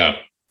 Yeah,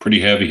 pretty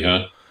heavy,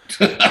 huh?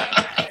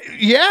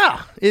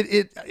 Yeah,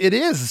 it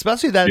is,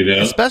 especially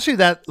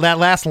that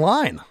last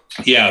line.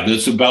 Yeah,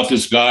 it's about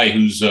this guy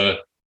who's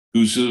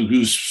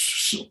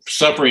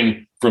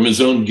suffering from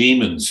his own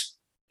demons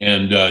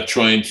and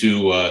trying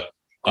to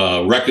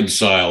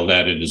reconcile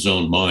that in his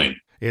own mind.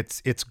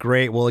 It's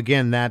great. Well,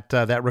 again,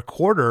 that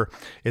recorder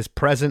is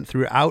present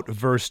throughout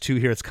verse 2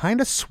 here. It's kind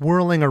of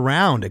swirling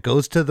around. It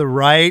goes to the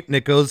right and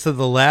it goes to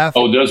the left.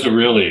 Oh, does it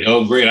really?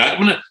 Oh, great.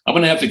 I'm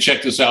gonna have to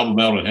check this album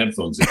out on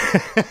headphones.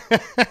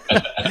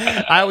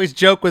 I always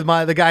joke with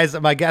my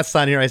guests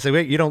on here. I say,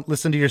 wait, you don't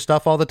listen to your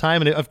stuff all the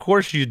time? And of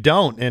course you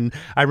don't. And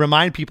I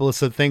remind people of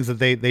some things that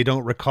they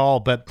don't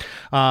recall. But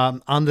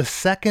on the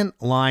second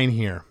line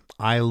here,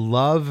 I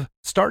love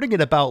starting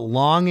it about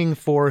longing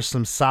for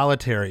some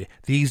solitary.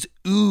 These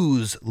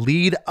oohs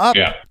lead up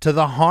to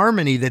the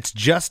harmony that's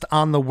just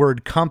on the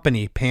word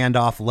company panned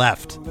off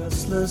left.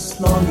 Restless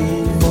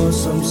longing for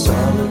some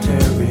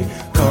solitary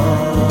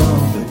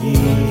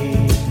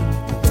company.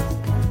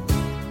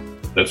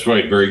 That's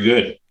right. Very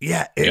good.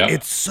 Yeah,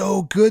 it's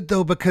so good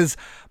though, because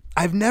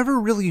I've never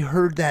really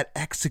heard that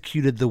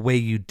executed the way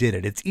you did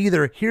it. It's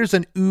either here's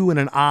an ooh and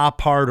an ah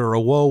part or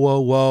a whoa, whoa,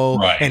 whoa,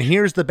 Right. and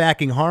here's the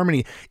backing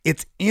harmony.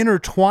 It's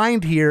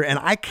intertwined here, and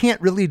I can't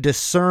really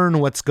discern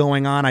what's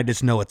going on. I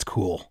just know it's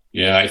cool.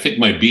 Yeah, I think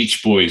my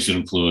Beach Boys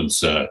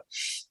influence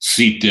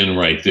seeped in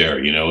right there,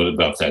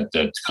 about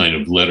that kind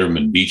of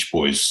Letterman Beach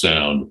Boys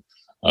sound,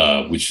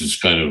 which is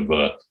kind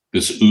of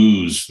this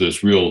ooze,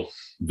 this real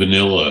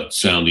vanilla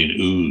sounding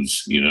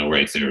ooze,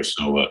 right there.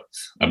 So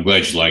I'm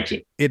glad you liked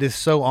it. It is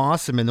so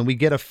awesome. And then we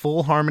get a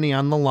full harmony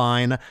on the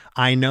line.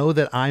 I know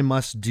that I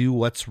must do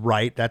what's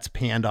right. That's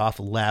panned off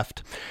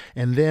left.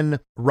 And then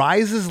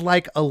rises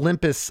like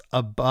Olympus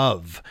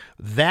above.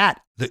 That,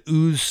 the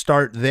ooze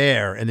start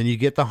there. And then you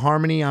get the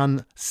harmony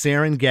on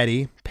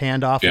Serengeti,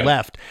 panned off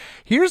left.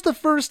 Here's the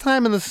first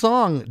time in the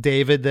song,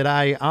 David,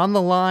 that on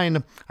the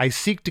line, I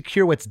seek to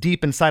cure what's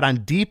deep inside. On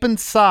deep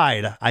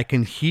inside, I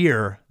can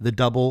hear the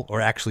double or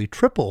actually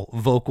triple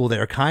vocal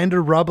there. Kind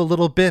of rub a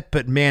little bit,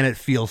 but man, it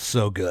feels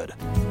so good.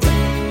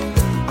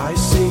 I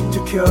seek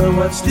to cure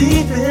what's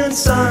deep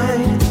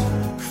inside.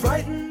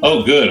 Frightened.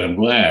 Oh, good. I'm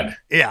glad.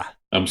 Yeah.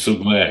 I'm so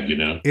glad,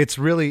 It's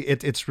really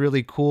it's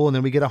really cool. And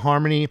then we get a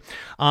harmony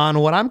on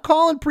what I'm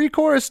calling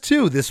pre-chorus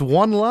too. This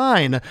one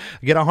line,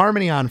 we get a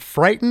harmony on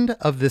frightened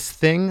of this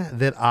thing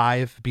that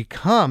I've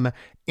become.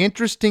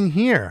 Interesting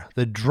here.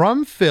 The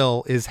drum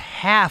fill is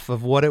half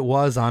of what it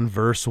was on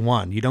verse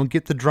 1. You don't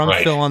get the drum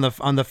fill on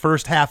the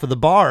first half of the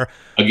bar.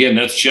 Again,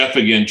 that's Jeff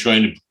again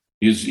trying to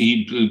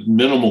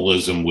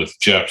minimalism with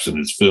Jeff's and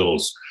his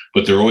fills,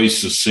 but they're always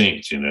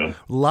succinct, A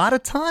lot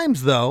of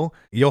times, though,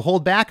 you'll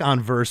hold back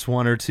on verse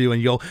 1 or 2,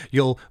 and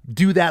you'll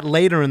do that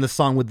later in the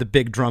song with the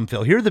big drum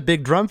fill. Here, the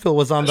big drum fill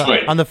was on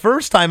the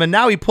first time, and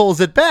now he pulls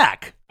it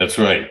back. That's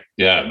right.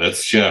 Yeah,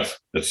 that's Jeff.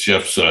 That's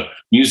Jeff's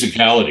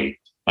musicality.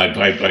 I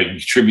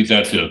attribute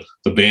that to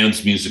the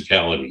band's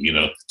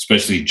musicality,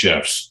 especially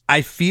Jeff's.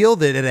 I feel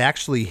that it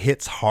actually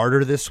hits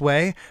harder this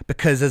way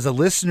because as a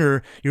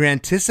listener, you're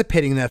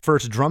anticipating that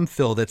first drum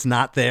fill that's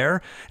not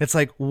there. It's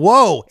like,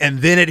 whoa, and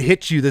then it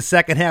hits you the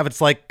second half.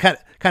 It's like kind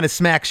of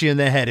smacks you in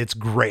the head. It's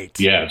great.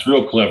 Yeah, it's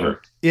real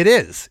clever. It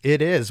is.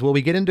 It is. Well,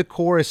 we get into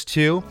chorus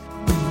 2.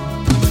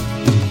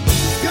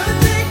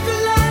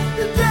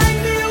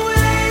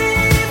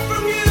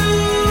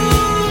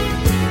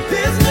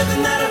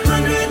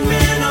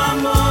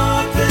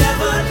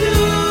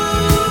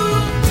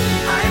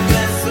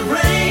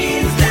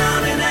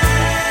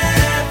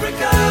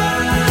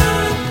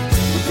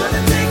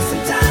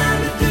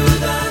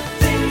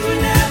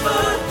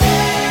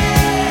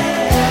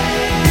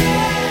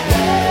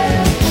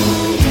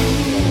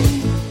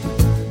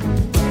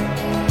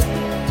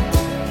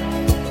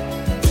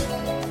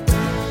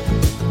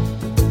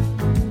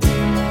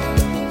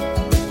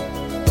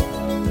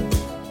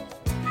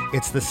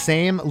 It's the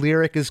same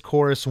lyric as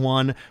chorus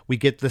 1. We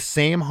get the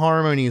same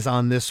harmonies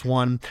on this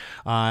one.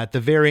 At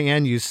the very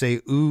end, you say,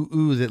 ooh,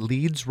 ooh, that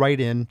leads right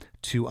in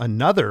to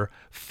another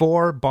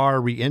 4-bar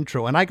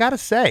reintro. And I got to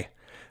say,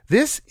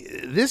 this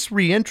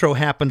reintro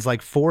happens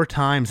like 4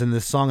 times in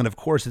this song. And of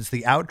course, it's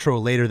the outro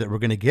later that we're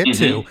going to get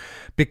to,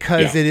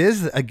 because it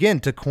is, again,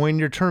 to coin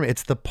your term,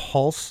 it's the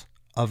pulse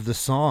of the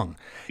song.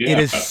 It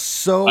is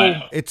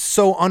it's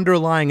so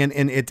underlying, and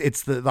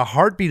it's the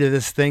heartbeat of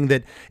this thing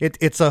that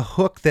it's a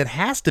hook that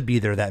has to be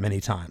there that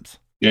many times.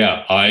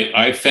 Yeah,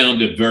 I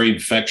found it very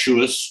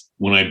infectious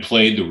when I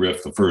played the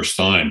riff the first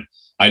time.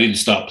 I didn't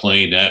stop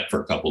playing that for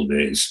a couple of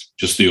days,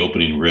 just the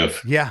opening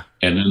riff. Yeah.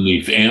 And then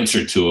the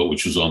answer to it,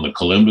 which was on the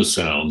kalimba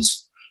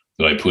sounds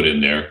that I put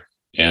in there.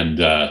 And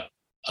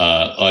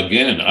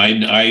again,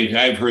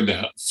 I've heard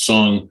the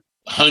song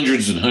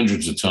hundreds and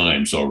hundreds of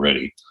times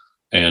already.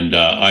 And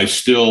I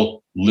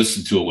still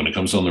listen to it when it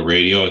comes on the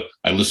radio.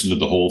 I listen to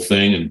the whole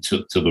thing and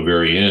to the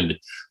very end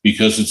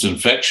because it's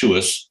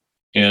infectious,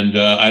 and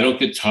I don't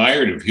get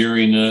tired of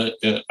hearing. It.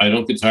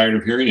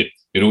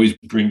 It always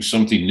brings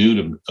something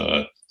new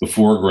to the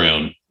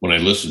foreground when I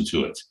listen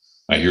to it.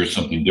 I hear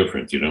something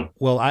different,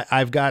 Well,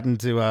 I've gotten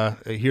to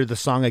hear the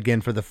song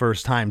again for the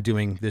first time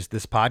doing this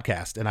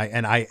podcast, and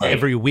I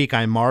every week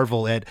I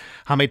marvel at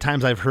how many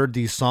times I've heard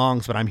these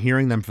songs, but I'm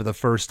hearing them for the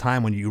first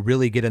time. When you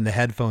really get in the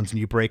headphones and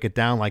you break it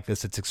down like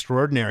this, it's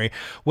extraordinary.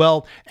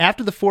 Well,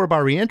 after the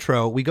 4-bar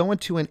reintro, we go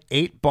into an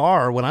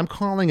 8-bar, what I'm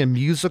calling a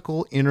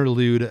musical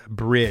interlude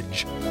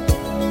bridge.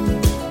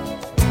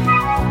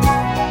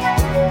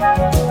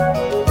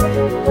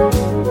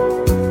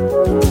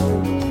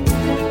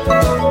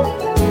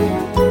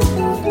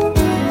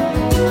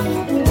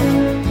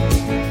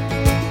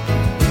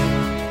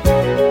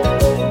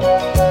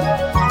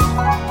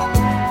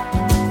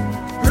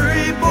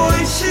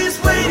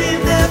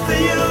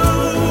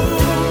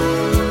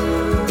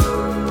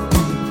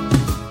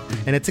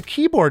 And it's a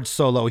keyboard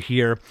solo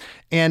here.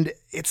 And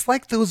it's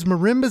like those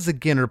marimbas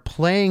again are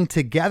playing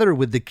together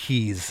with the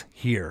keys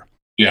here.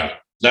 Yeah,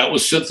 that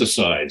was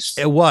synthesized.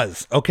 It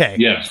was. Okay.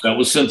 Yes, that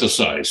was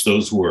synthesized.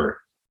 Those were.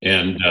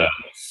 And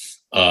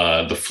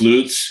the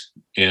flutes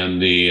and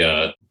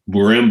the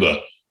marimba,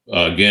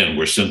 again,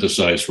 were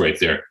synthesized right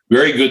there.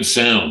 Very good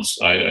sounds.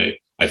 I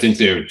think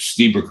they're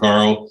Steve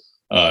Recaro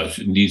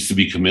needs to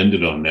be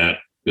commended on that,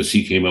 because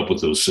he came up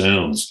with those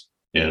sounds.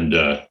 And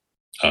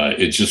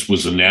it just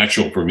was a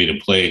natural for me to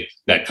play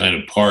that kind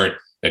of part,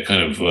 that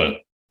kind of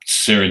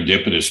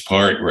serendipitous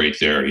part right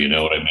there. You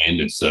know what I mean?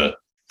 It's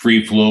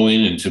free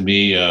flowing, and to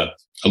me, a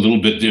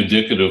little bit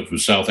indicative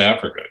of South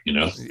Africa, you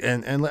know.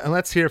 And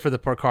let's hear for the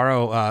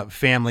Porcaro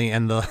family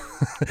and the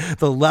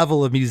the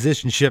level of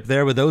musicianship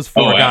there with those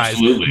four guys: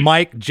 absolutely.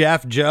 Mike,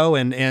 Jeff, Joe,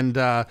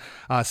 and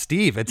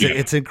Steve.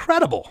 It's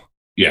incredible.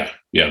 Yeah,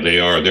 they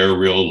are. They're a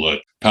real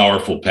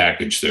powerful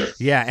package there.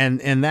 Yeah,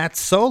 and that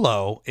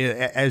solo,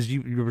 as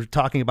you were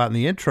talking about in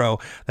the intro,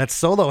 that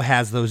solo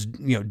has those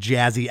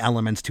jazzy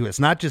elements to it. It's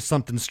not just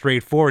something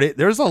straightforward.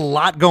 There's a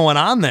lot going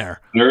on there.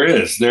 There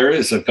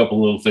is a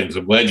couple little things.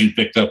 I'm glad you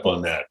picked up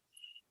on that.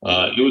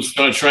 It was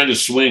kind of trying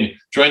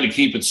to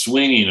keep it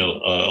swinging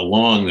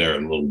along there a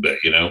little bit,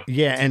 you know?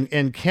 Yeah,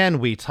 and can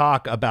we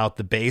talk about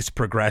the bass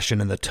progression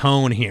and the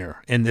tone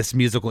here in this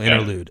musical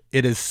interlude?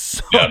 It is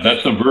so... Yeah,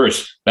 that's a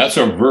verse. That's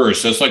a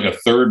verse. That's like a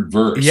third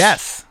verse.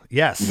 Yes.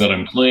 That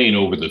I'm playing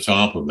over the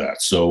top of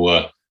that.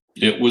 So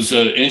it was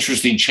an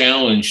interesting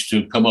challenge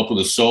to come up with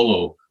a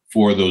solo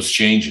for those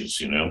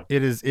changes, you know?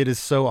 It is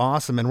so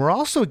awesome. And we're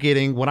also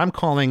getting what I'm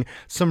calling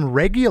some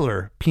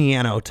regular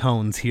piano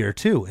tones here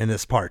too in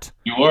this part.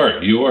 You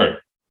are.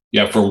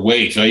 Yeah, for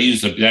weight. I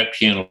use that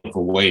piano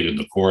for weight in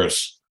the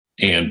chorus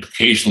and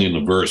occasionally in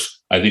the verse.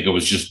 I think it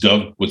was just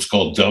what's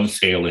called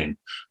dovetailing,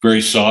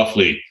 very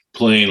softly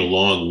playing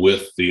along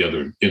with the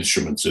other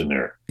instruments in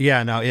there.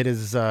 Yeah, no, it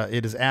is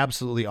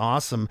absolutely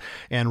awesome.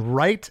 And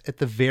right at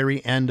the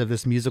very end of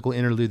this musical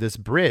interlude, this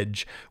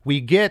bridge,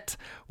 we get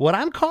what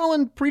I'm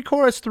calling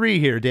pre-chorus 3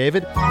 here,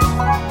 David. Hurry,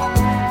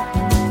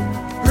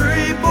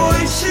 boy,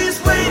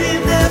 she's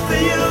waiting there for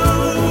you.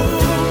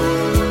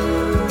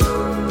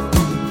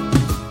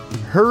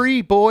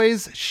 Hurry,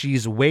 boys,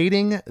 she's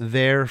waiting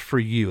there for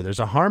you. There's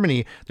a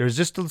harmony. There's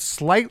just a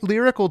slight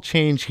lyrical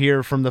change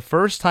here from the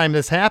first time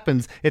this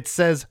happens. It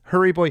says,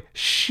 hurry, boy,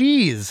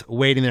 she's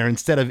waiting there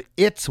instead of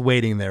it's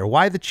waiting there.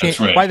 Why the change?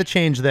 Right. Why the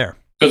change there?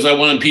 Because I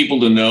wanted people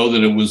to know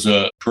that it was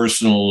a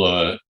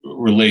personal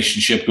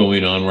relationship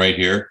going on right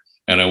here.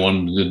 And I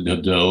wanted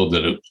to know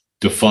that it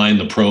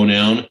defined the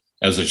pronoun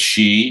as a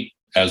she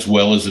as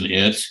well as an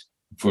it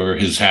for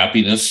his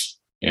happiness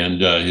and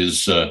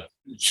his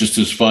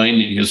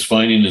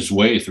finding his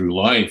way through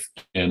life,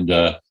 and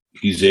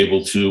he's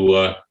able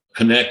to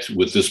connect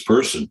with this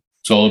person.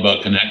 It's all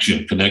about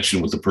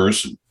connection with the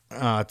person.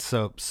 It's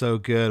so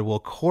good. Well,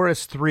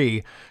 chorus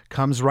 3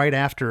 comes right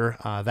after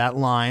that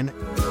line.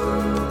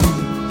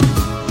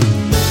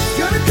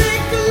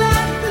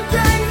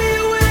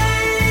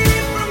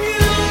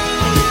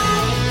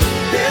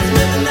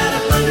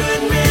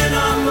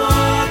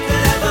 Gonna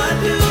take a lot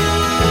to drag me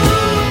away from you.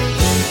 There's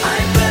nothing that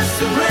 100 men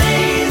or more could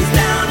ever do.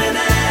 I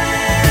bless the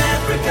rains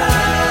down in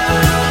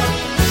Africa. I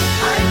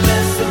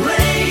bless the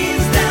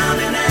rains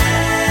down in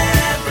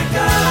Africa.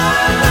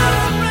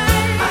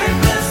 I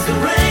bless the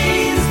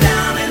rains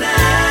down in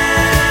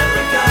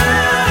Africa.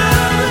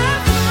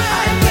 I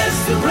bless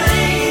the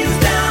rains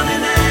down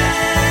in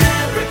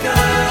Africa.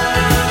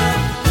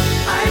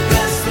 I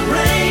bless the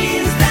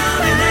rains down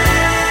in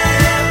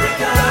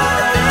Africa.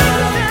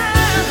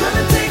 We're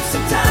gonna take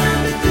some time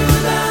to do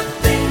the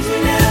things we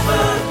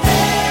never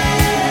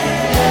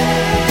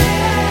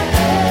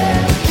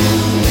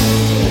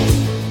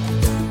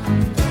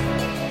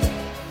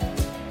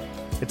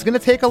It's going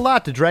to take a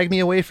lot to drag me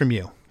away from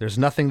you. There's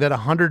nothing that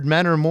 100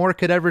 men or more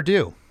could ever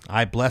do.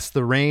 I bless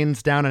the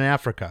rains down in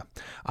Africa.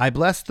 I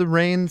bless the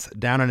rains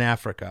down in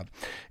Africa.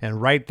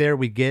 And right there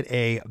we get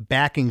a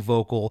backing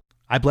vocal.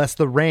 I bless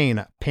the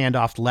rain panned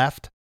off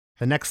left.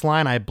 The next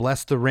line, I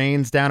bless the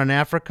rains down in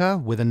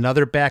Africa, with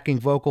another backing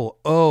vocal.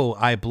 Oh,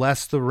 I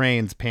bless the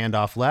rains panned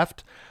off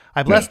left.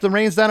 I bless the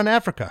rains down in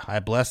Africa. I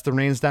bless the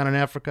rains down in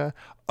Africa.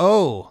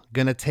 Oh,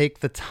 gonna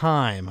take the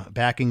time,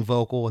 backing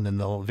vocal. And then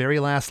the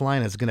very last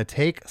line is gonna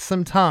take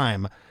some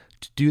time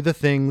to do the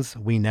things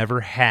we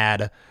never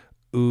had.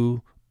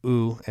 Ooh,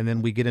 ooh. And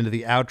then we get into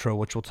the outro,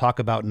 which we'll talk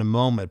about in a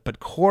moment. But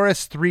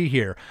chorus 3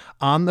 here,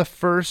 on the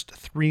first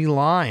 3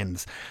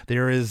 lines,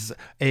 there is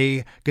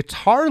a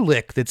guitar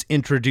lick that's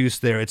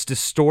introduced there. It's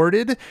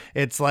distorted.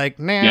 It's like,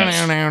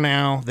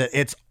 now. That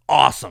it's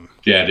awesome.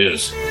 Yeah, it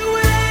is.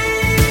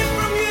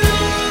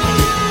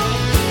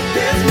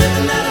 There's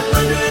nothing that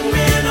 100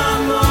 men or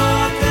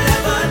more could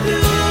ever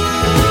do.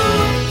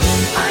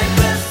 I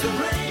bless the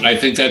rain. I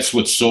think that's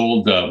what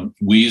sold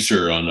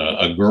Weezer on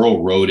a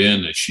girl wrote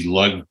in that she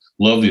loved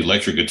the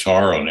electric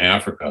guitar on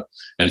Africa,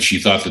 and she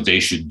thought that they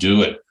should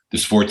do it,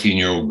 this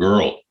 14-year-old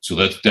girl. So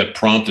that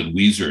prompted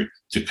Weezer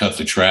to cut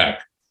the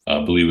track,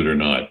 believe it or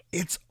not.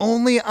 It's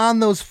only on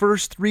those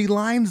first 3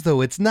 lines,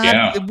 though. It's not,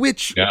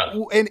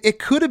 and it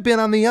could have been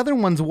on the other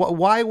ones.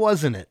 Why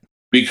wasn't it?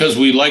 Because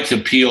we like to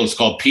peel. It's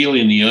called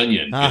peeling the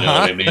onion. You know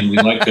what I mean? We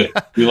like to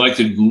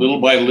little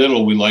by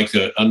little, we like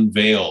to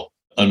unveil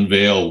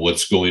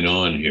what's going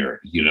on here.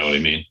 You know what I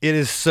mean? It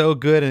is so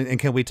good. And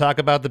can we talk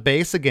about the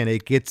bass again?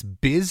 It gets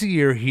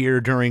busier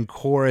here during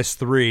chorus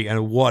 3,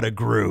 and what a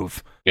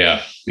groove.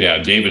 Yeah.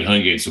 David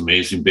Hungate's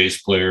amazing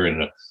bass player,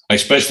 and I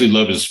especially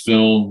love his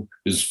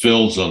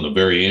fills on the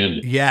very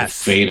end. Yes.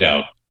 The fade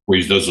out where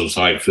he does those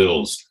high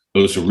fills.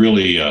 Those are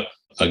really,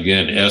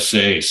 again,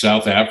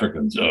 South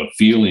African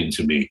feeling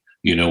to me.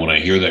 When I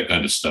hear that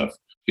kind of stuff,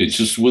 it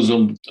just was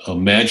a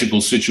magical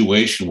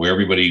situation where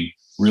everybody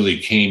really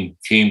came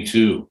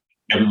to.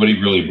 Everybody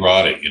really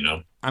brought it.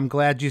 I'm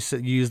glad you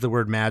used the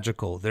word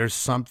magical. There's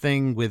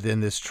something within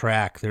this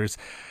track.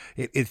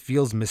 It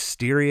feels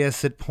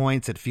mysterious at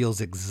points. It feels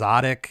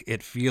exotic.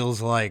 It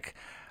feels like,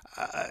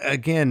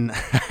 again,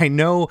 I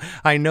know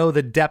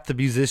the depth of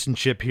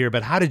musicianship here,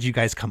 but how did you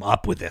guys come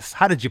up with this?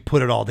 How did you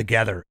put it all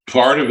together?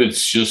 Part of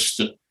it's just,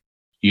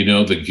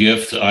 the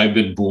gift.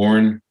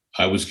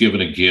 I was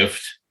given a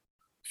gift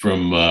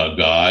from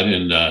God,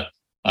 and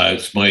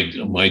it's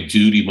my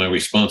duty, my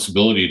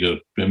responsibility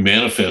to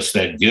manifest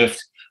that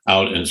gift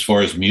out as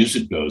far as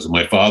music goes. And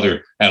my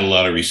father had a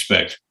lot of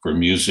respect for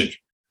music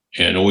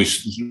and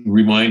always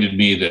reminded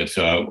me that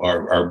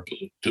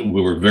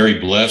we were very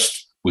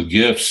blessed with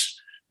gifts,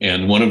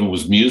 and one of them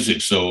was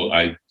music. So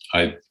I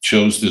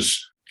chose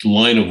this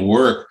line of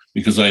work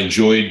because I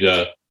enjoyed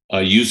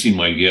using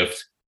my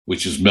gift,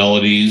 which is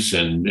melodies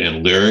and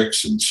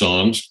lyrics and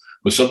songs.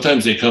 But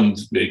sometimes they come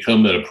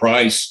at a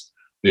price.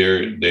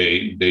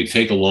 They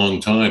take a long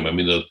time. I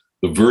mean, the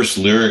verse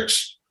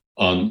lyrics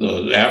on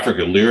the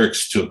Africa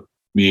lyrics took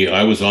me.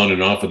 I was on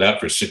and off of that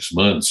for 6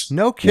 months.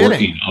 No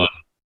kidding.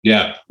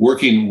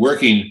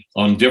 Working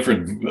on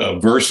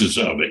different verses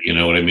of it. You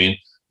know what I mean?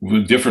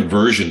 With different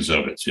versions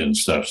of it and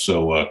stuff.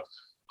 So,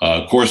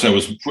 of course, I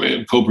was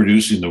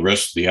co-producing the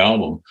rest of the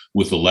album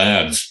with the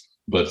lads,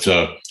 but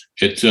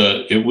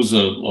it was a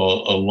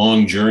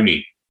long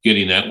journey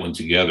getting that one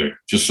together,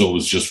 just so it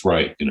was just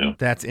right,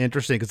 That's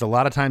interesting, because a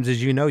lot of times,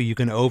 as you know, you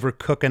can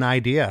overcook an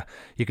idea.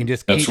 You can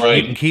just absolutely.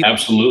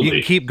 You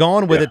can keep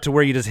going with it to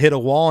where you just hit a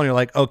wall and you're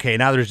like, okay,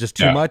 now there's just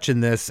too much in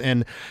this.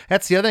 And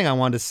that's the other thing I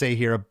wanted to say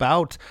here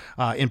about,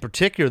 in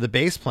particular, the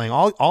bass playing.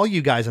 All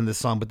you guys in this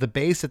song, but the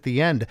bass at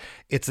the end,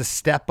 it's a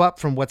step up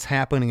from what's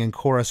happening in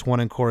chorus 1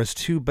 and chorus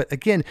 2. But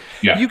again,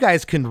 you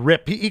guys can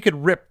rip. You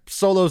could rip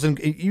solos, and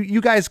you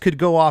guys could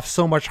go off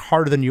so much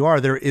harder than you are.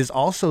 There is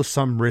also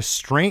some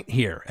restraint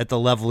here at the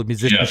level of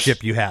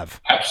musicianship you have.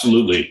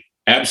 Absolutely.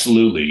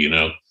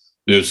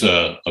 There's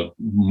a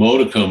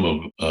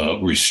modicum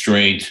of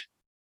restraint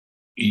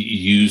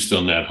used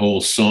on that whole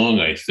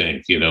song, I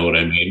think, you know what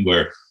I mean,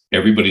 where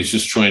everybody's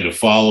just trying to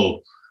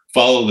follow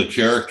the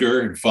character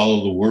and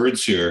follow the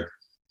words here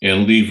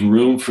and leave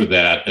room for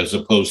that, as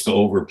opposed to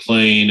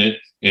overplaying it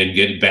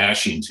and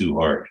bashing too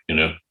hard,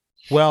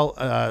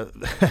 Well,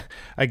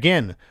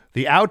 again,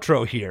 the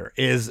outro here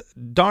is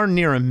darn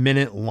near a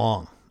minute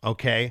long,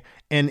 okay?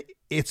 And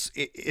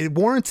it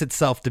warrants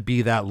itself to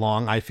be that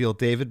long, I feel,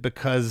 David,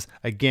 because,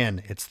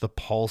 again, it's the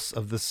pulse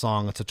of the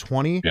song. It's a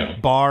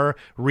 20-bar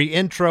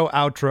re-intro,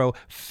 outro,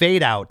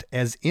 fade out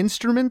as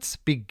instruments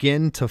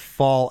begin to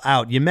fall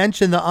out. You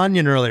mentioned the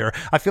onion earlier.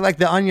 I feel like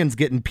the onion's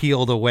getting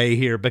peeled away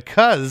here,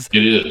 because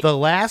the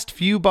last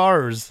few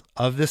bars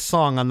of this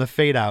song on the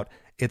fade out,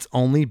 it's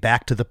only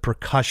back to the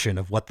percussion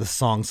of what the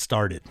song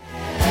started.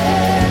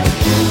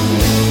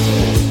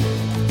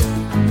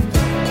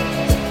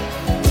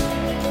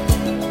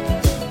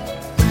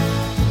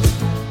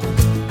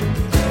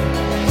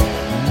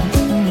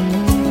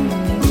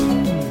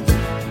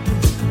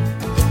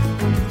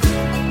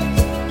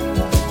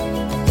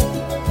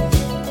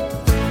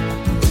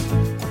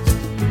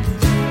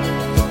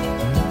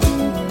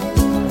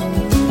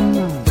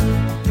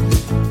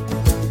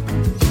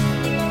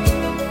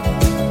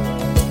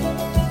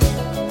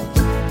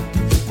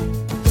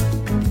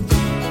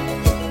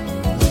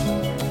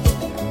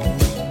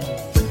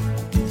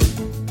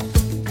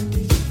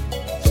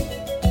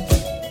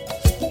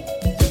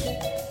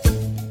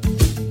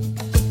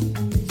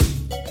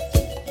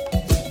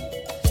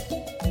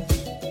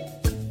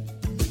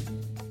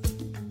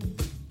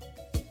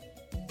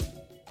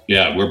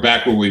 Yeah, we're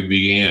back where we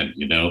began,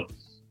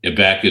 and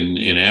back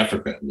in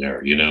Africa there,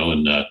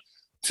 and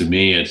to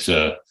me,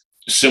 it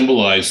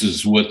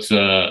symbolizes what,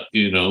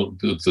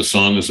 the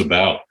song is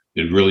about.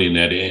 It really, in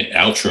that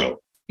outro,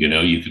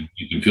 you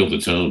can feel the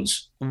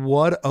tones.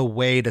 What a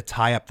way to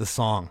tie up the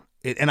song.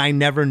 And I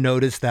never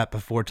noticed that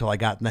before till I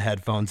got in the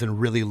headphones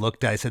and really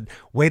looked at it. I said,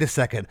 wait a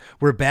second,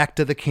 we're back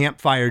to the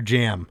campfire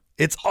jam.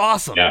 It's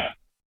awesome.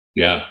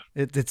 Yeah.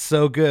 It's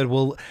so good.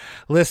 Well,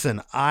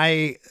 listen,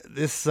 I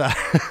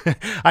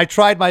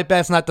tried my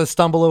best not to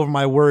stumble over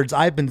my words.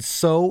 I've been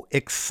so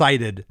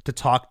excited to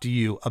talk to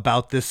you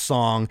about this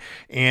song,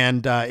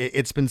 and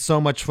it's been so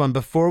much fun.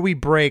 Before we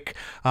break,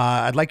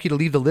 I'd like you to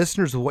leave the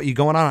listeners with what you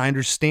going on. I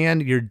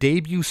understand your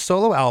debut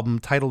solo album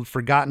titled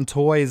Forgotten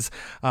Toys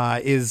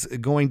is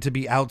going to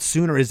be out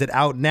sooner. Is it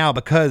out now?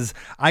 Because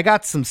I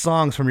got some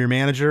songs from your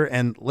manager,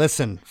 and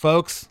listen,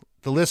 folks,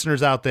 the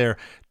listeners out there,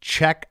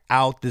 check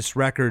out this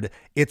record.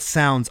 It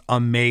sounds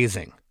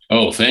amazing.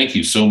 Oh, thank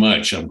you so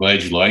much. I'm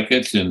glad you like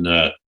it. And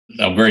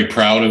I'm very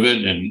proud of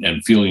it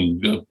and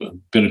feeling a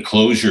bit of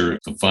closure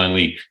for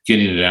finally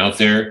getting it out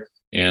there.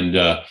 And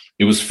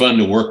it was fun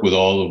to work with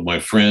all of my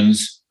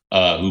friends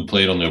who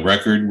played on the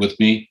record with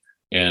me.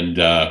 And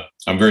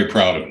I'm very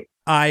proud of it.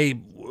 I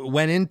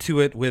went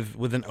into it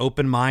with an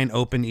open mind,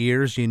 open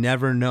ears. You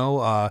never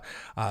know.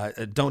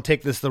 Don't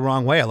take this the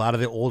wrong way. A lot of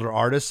the older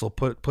artists will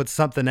put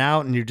something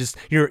out, and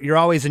you're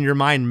always in your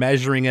mind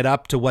measuring it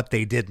up to what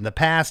they did in the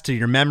past, to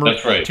your memory,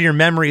 That's right. to your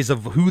memories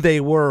of who they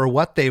were or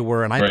what they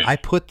were. And Right. I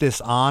put this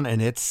on,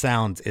 and it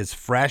sounds as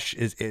fresh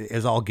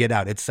as all get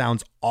out. It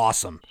sounds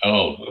awesome.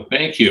 Oh,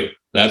 thank you.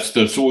 That's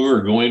what we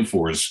were going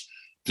for, is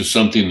to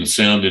something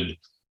that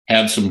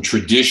had some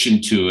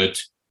tradition to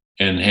it,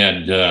 and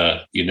had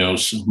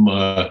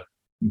some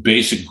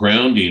basic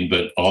grounding,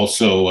 but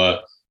also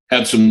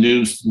had some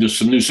new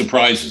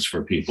surprises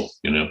for people.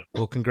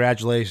 Well,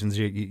 congratulations!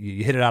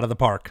 You hit it out of the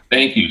park.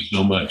 Thank you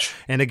so much.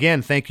 And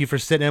again, thank you for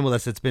sitting in with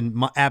us. It's been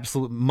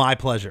my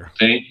pleasure.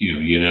 Thank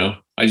you.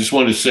 I just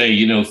want to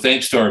say,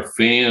 thanks to our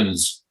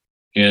fans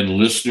and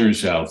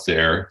listeners out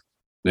there,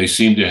 they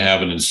seem to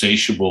have an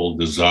insatiable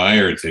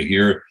desire to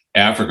hear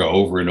Africa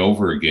over and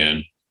over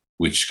again,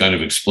 which kind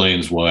of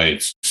explains why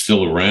it's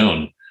still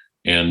around.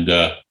 And,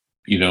 I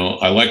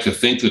like to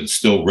think that it's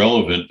still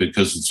relevant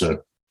because it's a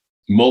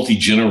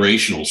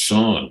multi-generational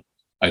song.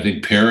 I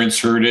think parents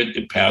heard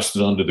it passed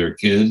it on to their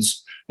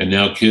kids, and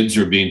now kids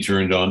are being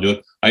turned on to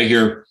it.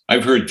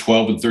 I've heard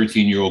 12 and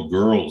 13-year-old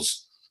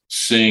girls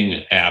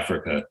sing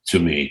Africa to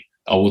me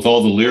with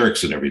all the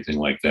lyrics and everything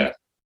like that.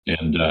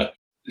 And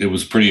it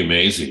was pretty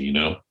amazing,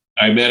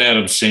 I met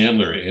Adam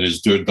Sandler, and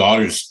his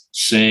daughters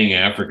sang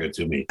Africa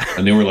to me,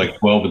 and they were like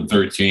 12 and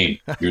 13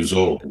 years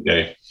old.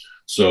 Okay.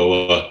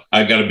 So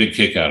I got a big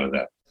kick out of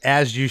that.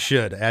 As you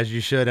should.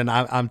 And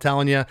I'm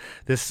telling you,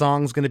 this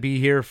song's going to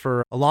be here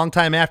for a long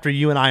time after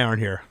you and I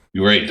aren't here.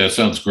 Great. That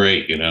sounds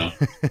great.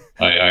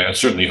 I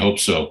certainly hope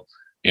so.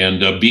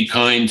 And be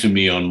kind to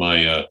me on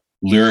my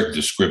lyric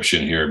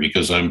description here,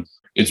 because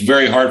it's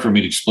very hard for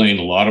me to explain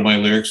a lot of my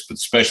lyrics, but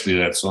especially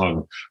that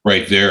song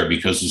right there,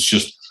 because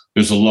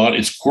there's a lot,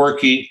 it's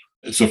quirky.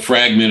 It's a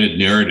fragmented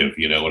narrative,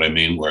 you know what I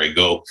mean? Where I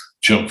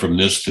jump from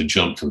this to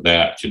jump to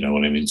that, you know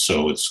what I mean?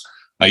 So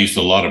I used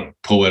a lot of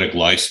poetic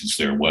license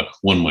there, what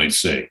one might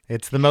say.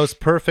 It's the most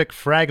perfect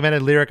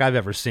fragmented lyric I've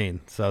ever seen.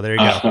 So there you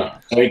go.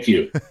 Thank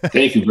you.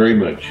 Thank you very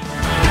much.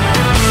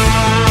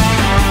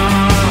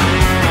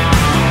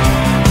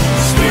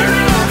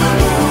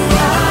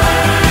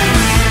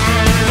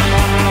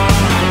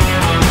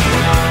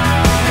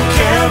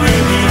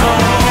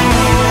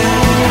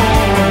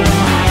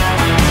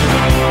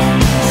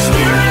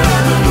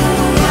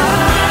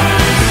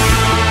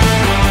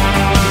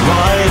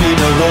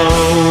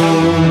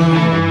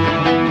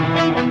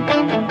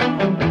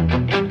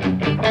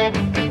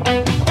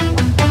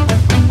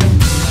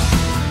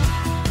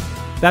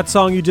 That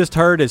song you just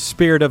heard is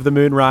Spirit of the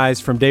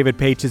Moonrise from David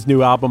Page's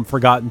new album,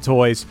 Forgotten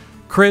Toys.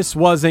 Chris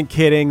wasn't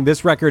kidding.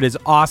 This record is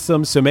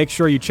awesome, so make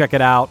sure you check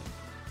it out.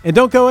 And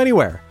don't go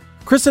anywhere.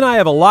 Chris and I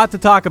have a lot to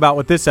talk about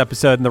with this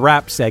episode in the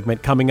Wrap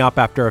segment coming up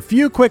after a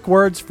few quick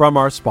words from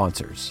our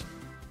sponsors.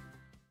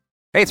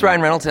 Hey, it's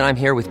Ryan Reynolds, and I'm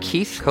here with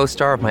Keith,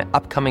 co-star of my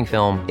upcoming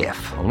film,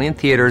 If, only in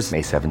theaters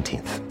May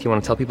 17th. Do you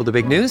want to tell people the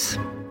big news?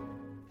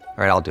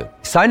 All right, I'll do it.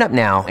 Sign up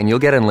now and you'll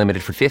get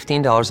unlimited for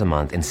 $15 a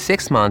month and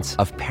 6 months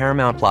of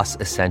Paramount Plus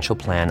Essential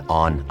Plan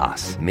on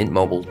us.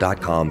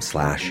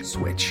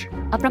 MintMobile.com/switch.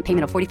 Upfront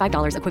payment of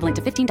 $45 equivalent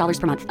to $15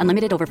 per month.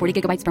 Unlimited over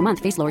 40 gigabytes per month.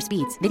 Face lower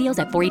speeds. Videos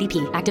at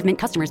 480p. Active Mint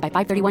customers by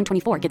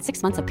 531.24 get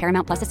 6 months of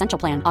Paramount Plus Essential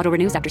Plan. Auto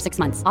renews after 6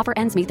 months. Offer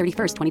ends May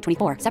 31st,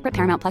 2024. Separate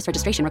Paramount Plus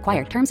registration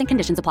required. Terms and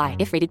conditions apply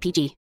if rated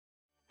PG.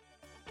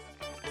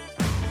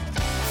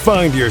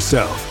 Find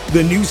Yourself,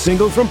 the new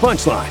single from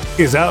Punchline,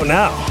 is out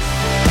now.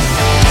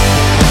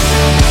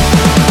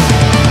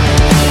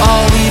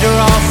 All lead or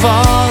I'll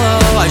follow,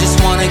 I just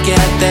wanna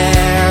get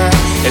there.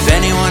 If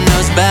anyone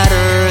knows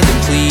better, then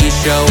please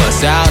show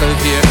us out of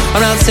here. I'm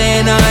not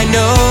saying I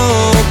know,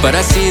 but I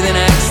see the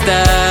next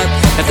step.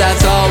 If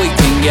that's all we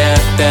can get,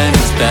 then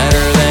it's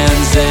better than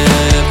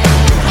zip.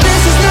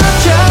 This is not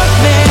joke,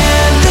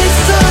 man, this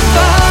is a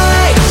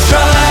fight.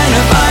 Trying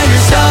to find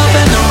yourself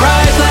in the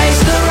right place,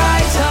 the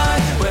right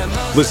time.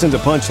 Listen to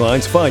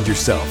Punchline's Find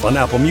Yourself on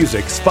Apple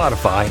Music,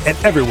 Spotify, and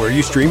everywhere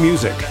you stream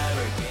music.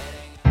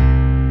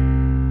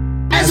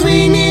 As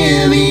we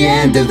near the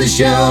end of the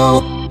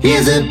show,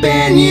 here's a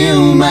band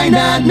you might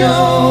not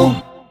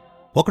know.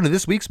 Welcome to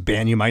this week's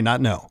Band You Might Not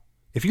Know.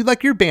 If you'd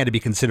like your band to be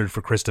considered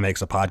for Krista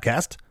Makes a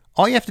Podcast,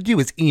 all you have to do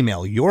is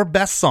email your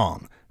best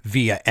song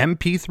via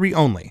MP3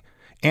 only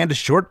and a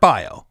short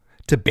bio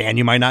to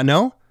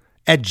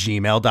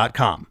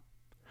bandyoumightnotknow@gmail.com.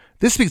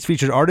 This week's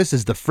featured artist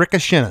is the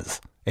Fricashinas,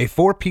 a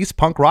 4-piece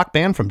punk rock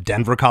band from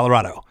Denver,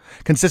 Colorado,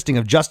 consisting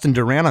of Justin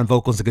Duran on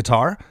vocals and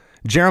guitar,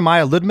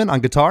 Jeremiah Ludman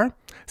on guitar,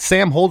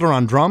 Sam Holder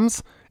on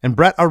drums, and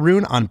Brett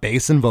Arun on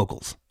bass and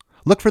vocals.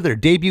 Look for their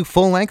debut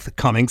full-length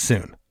coming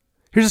soon.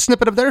 Here's a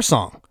snippet of their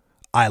song,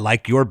 I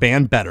Like Your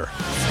Band Better. Hey,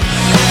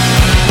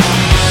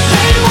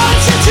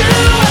 what you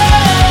doing?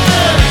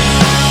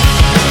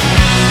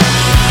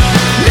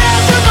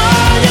 Never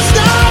mind, it's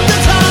not the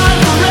time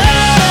for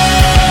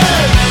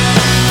it.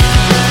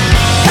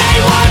 Hey,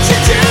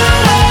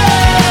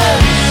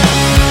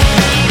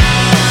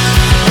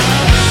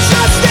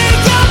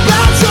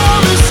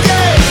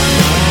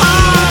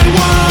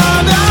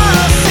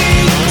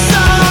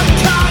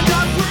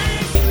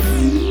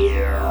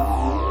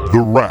 The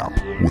Wrap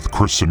with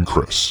Chris and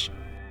Chris.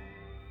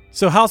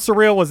 So how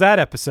surreal was that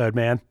episode,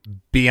 man?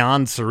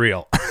 Beyond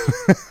surreal.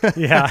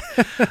 Yeah.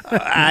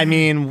 I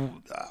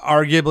mean,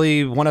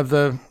 arguably one of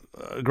the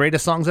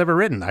greatest songs ever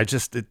written.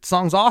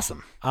 Song's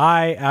awesome.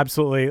 I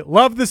absolutely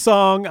love the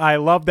song. I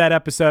love that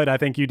episode. I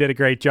think you did a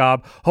great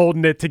job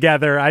holding it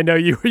together. I know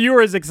you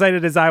were as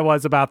excited as I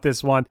was about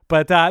this one,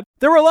 but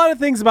there were a lot of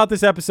things about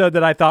this episode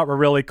that I thought were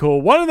really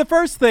cool. One of the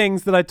first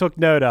things that I took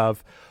note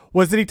of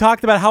was that he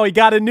talked about how he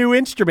got a new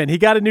instrument. He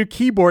got a new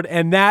keyboard,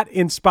 and that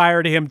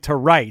inspired him to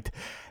write.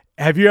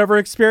 Have you ever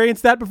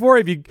experienced that before?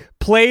 Have you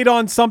played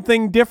on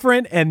something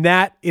different and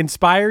that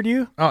inspired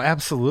you? Oh,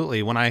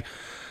 absolutely. When I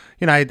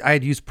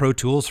had used Pro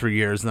Tools for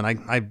years, and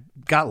then I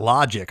got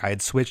Logic. I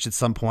had switched at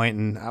some point,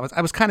 and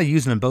I was kind of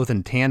using them both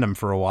in tandem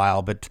for a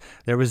while, but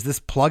there was this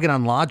plugin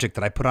on Logic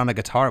that I put on a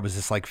guitar. It was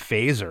this like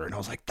phaser, and I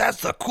was like,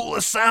 that's the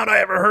coolest sound I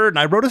ever heard. And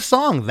I wrote a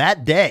song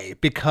that day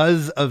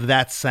because of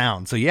that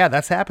sound. So yeah,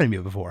 that's happened to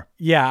me before.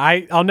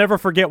 Yeah, I'll never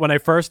forget when I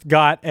first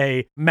got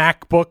a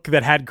MacBook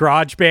that had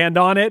GarageBand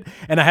on it,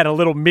 and I had a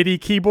little MIDI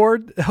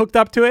keyboard hooked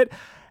up to it.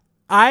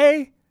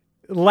 I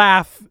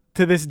laugh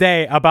to this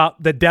day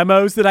about the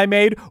demos that I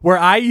made where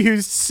I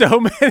used so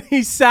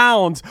many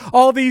sounds,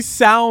 all these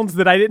sounds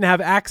that I didn't have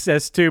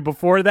access to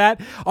before that,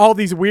 all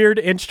these weird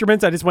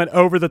instruments. I just went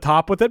over the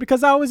top with it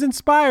because I was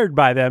inspired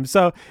by them.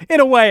 So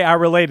in a way I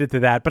related to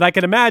that, but I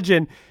can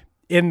imagine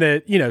in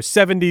the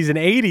 70s and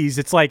 80s,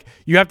 it's like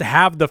you have to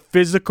have the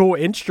physical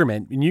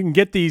instrument, and you can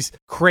get these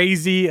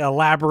crazy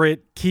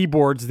elaborate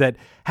keyboards that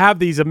have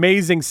these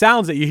amazing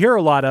sounds that you hear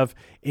a lot of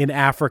in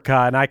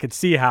Africa, and I could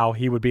see how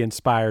he would be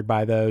inspired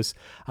by those.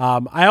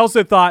 I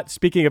also thought,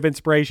 speaking of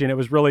inspiration, it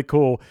was really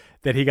cool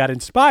that he got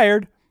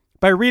inspired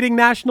by reading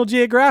National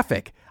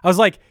Geographic. I was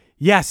like,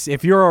 yes,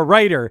 if you're a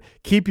writer,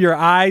 keep your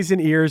eyes and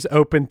ears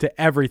open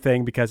to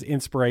everything because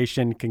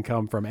inspiration can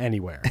come from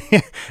anywhere.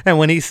 And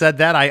when he said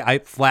that, I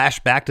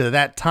flashed back to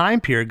that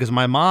time period because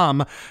my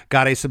mom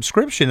got a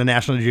subscription to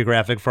National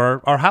Geographic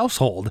for our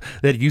household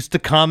that used to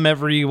come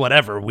every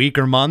week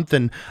or month,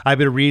 and I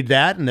would read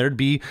that, and there'd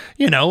be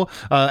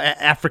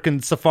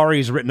African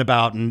safaris written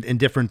about and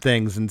different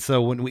things. And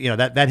so when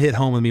that hit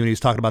home with me when he was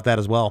talking about that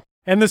as well.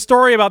 And the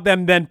story about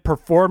them then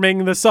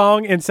performing the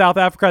song in South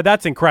Africa,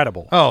 that's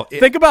incredible. Oh,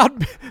 think about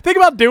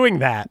doing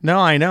that. No,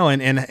 I know.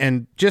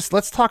 And just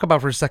let's talk about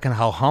for a second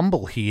how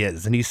humble he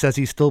is. And he says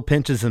he still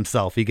pinches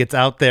himself. He gets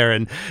out there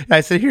and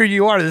I said, here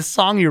you are, this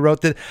song you wrote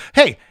that,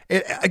 hey,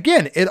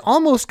 it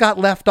almost got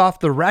left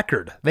off the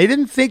record. They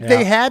didn't think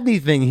they had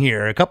anything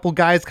here. A couple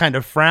guys kind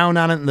of frown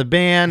on it in the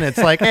band. It's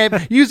like, hey,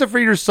 use it for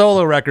your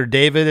solo record,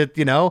 David,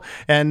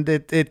 and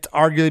it's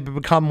arguably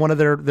become one of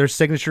their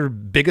signature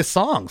biggest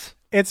songs.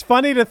 It's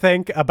funny to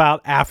think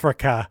about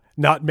Africa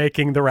not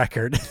making the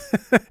record.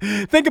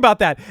 Think about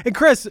that. And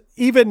Chris,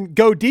 even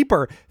go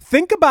deeper.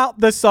 Think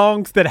about the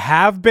songs that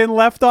have been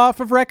left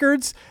off of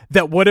records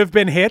that would have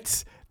been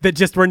hits that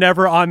just were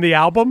never on the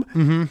album.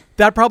 Mm-hmm.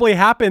 That probably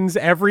happens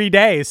every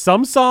day.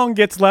 Some song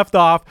gets left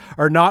off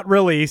or not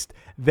released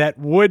that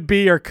would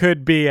be or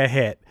could be a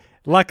hit.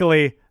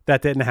 Luckily,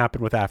 that didn't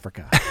happen with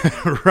Africa.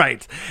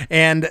 Right.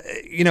 And,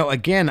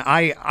 again,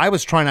 I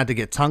was trying not to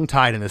get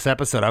tongue-tied in this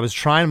episode. I was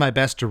trying my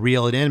best to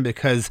reel it in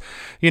because,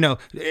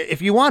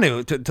 if you want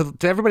to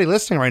everybody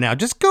listening right now,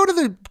 just go to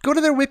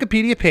their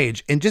Wikipedia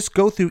page and just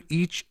go through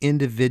each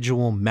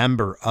individual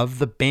member of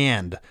the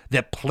band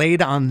that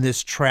played on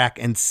this track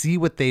and see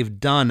what they've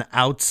done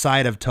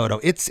outside of Toto.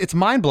 It's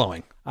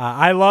mind-blowing.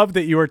 I love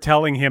that you were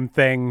telling him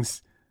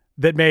things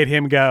that made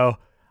him go,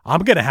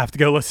 I'm going to have to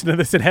go listen to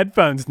this in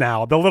headphones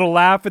now. The little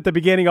laugh at the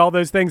beginning, all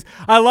those things.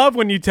 I love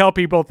when you tell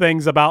people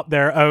things about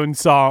their own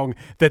song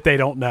that they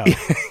don't know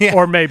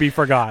or maybe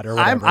forgot or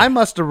whatever. I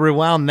must have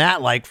rewound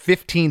that like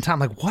 15 times.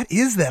 Like, what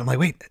is that? I'm like,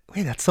 wait,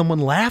 that's someone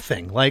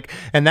laughing.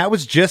 And that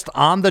was just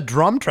on the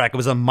drum track. It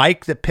was a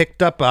mic that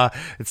picked up.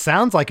 It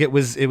sounds like it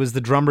was the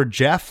drummer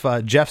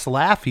Jeff's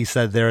laugh. He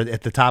said there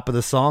at the top of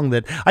the song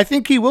that I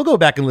think he will go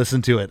back and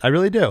listen to it. I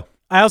really do.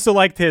 I also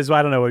liked his,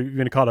 I don't know what you're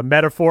going to call it, a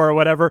metaphor or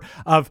whatever,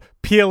 of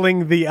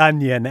peeling the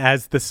onion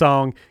as the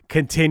song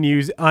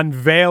continues,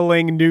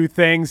 unveiling new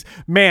things.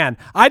 Man,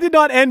 I did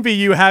not envy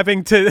you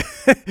having to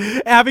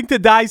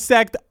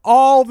dissect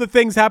all the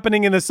things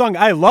happening in the song.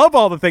 I love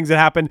all the things that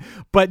happen,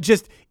 but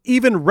just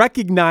even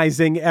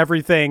recognizing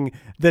everything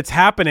that's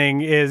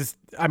happening is,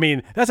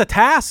 that's a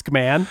task,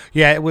 man.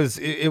 Yeah, it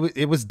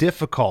was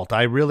difficult.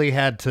 I really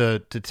had to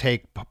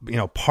take,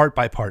 part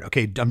by part.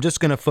 Okay, I'm just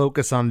going to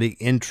focus on the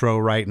intro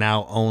right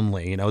now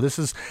only.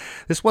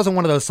 This wasn't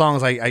one of those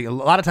songs. A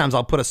lot of times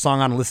I'll put a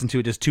song on and listen to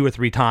it just 2 or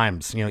 3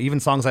 times. Even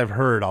songs I've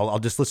heard, I'll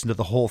just listen to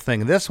the whole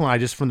thing. This one, I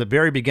just from the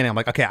very beginning, I'm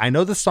like, okay, I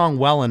know the song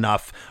well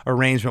enough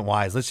arrangement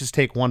wise. Let's just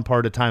take one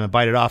part at a time and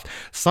bite it off.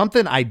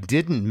 Something I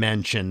didn't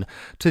mention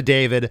to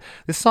David,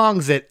 this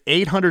song's at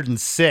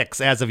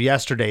 806 as of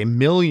yesterday,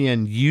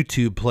 million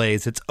YouTube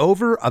plays. It's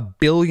over 1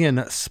 billion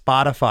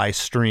Spotify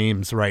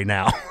streams right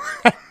now.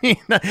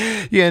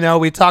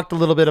 We talked a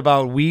little bit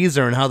about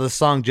Weezer and how the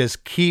song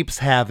just keeps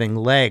having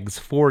legs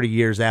 40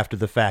 years after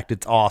the fact.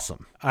 It's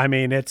awesome.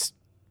 It's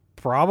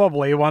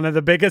probably one of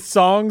the biggest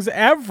songs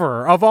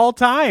ever of all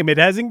time. It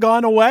hasn't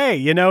gone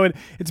away, and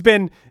it's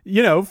been,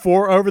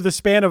 over the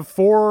span of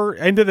 4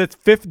 into the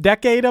 5th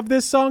decade of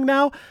this song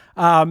now.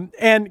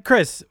 And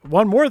Chris,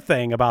 one more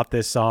thing about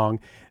this song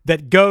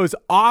that goes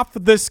off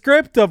the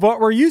script of what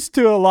we're used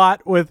to a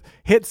lot with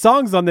hit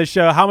songs on this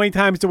show. How many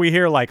times do we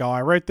hear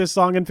I wrote this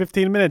song in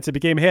 15 minutes, it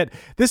became a hit?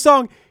 This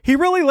song, he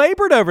really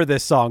labored over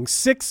this song.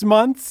 6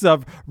 months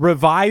of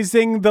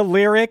revising the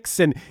lyrics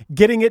and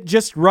getting it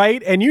just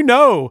right. And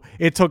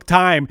it took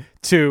time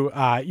to,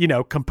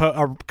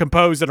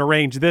 compose and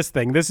arrange this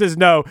thing. This is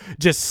no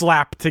just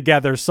slapped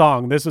together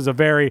song. This was a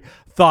very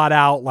thought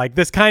out,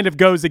 this kind of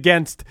goes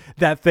against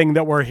that thing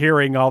that we're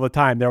hearing all the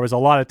time. There was a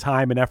lot of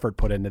time and effort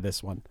put into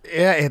this one.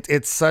 Yeah,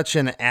 it's such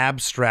an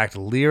abstract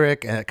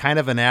lyric and kind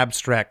of an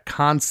abstract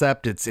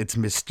concept. It's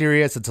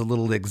mysterious. It's a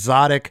little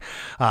exotic.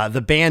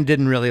 The band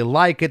didn't really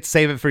like it.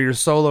 Save it for your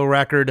solo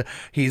record.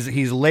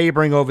 He's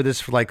laboring over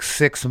this for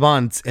 6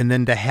 months, and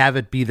then to have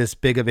it be this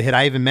big of a hit.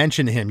 I even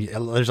mentioned to him,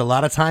 there's a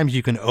lot of times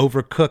you can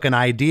overcook an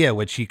idea,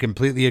 which he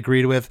completely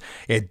agreed with.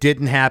 It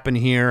didn't happen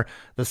here.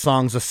 The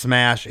song's a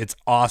smash. It's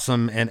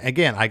awesome. And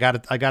again, I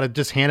gotta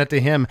just hand it to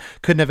him.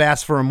 Couldn't have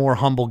asked for a more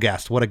humble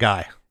guest. What a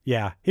guy.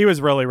 Yeah, he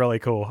was really, really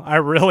cool. I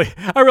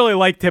really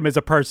liked him as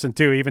a person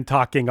too, even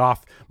talking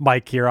off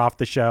mic here, off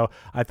the show.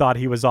 I thought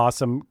he was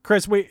awesome.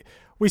 Chris,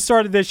 we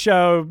started this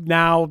show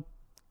now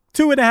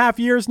 2.5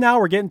 years now.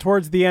 We're getting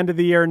towards the end of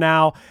the year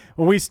now.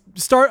 When we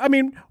started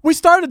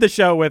the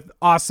show with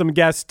awesome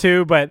guests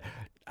too, but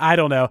I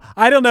don't know.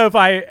 I don't know if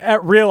I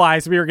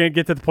realized we were going to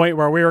get to the point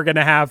where we were going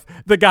to have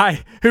the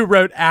guy who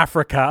wrote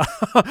Africa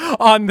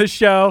on the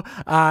show.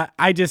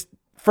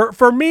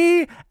 For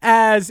me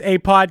as a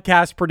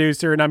podcast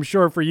producer, and I'm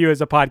sure for you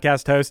as a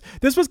podcast host,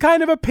 this was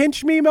kind of a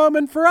pinch me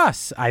moment for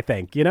us, I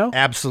think,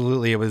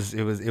 Absolutely. It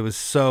was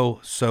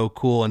so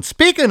cool. And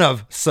speaking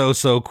of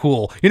so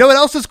cool, you know what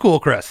else is cool,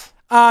 Chris?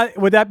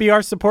 Would that be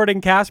our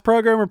supporting cast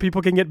program where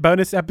people can get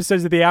bonus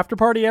episodes of the after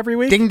party every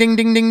week? Ding, ding,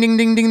 ding, ding, ding,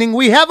 ding, ding, ding.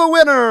 We have a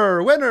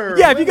winner.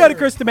 Yeah, if you go to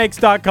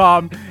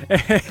ChrisDeMakes.com,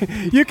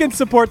 you can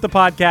support the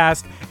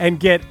podcast and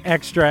get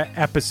extra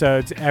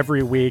episodes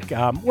every week.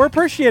 We're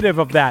appreciative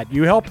of that.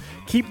 You help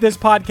keep this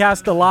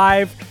podcast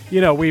alive.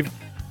 We've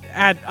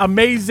had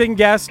amazing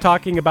guests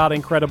talking about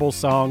incredible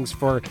songs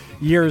for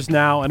years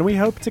now, and we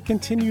hope to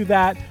continue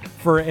that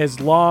for as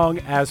long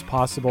as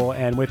possible,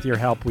 and with your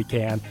help we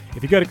can.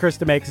 If you go to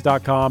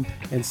ChrisDeMakes.com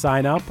and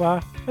sign up,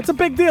 that's a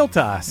big deal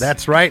to us.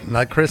 That's right. And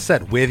like Chris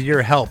said, with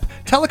your help.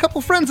 Tell a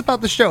couple friends about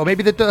the show,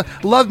 maybe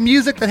that love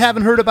music that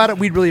haven't heard about it.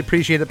 We'd really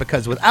appreciate it,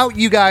 because without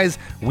you guys,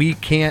 we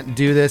can't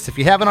do this. If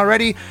you haven't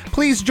already,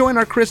 please join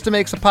our Chris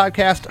DeMakes a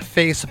Podcast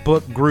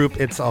Facebook group.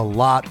 It's a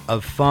lot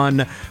of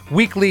fun.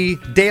 Weekly,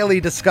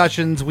 daily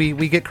discussions.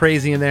 We get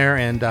crazy in there,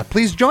 and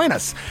please join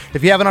us.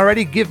 If you haven't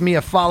already, give me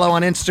a follow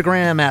on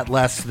Instagram at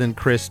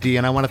LessThanChrisD.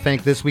 And I want to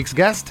thank this week's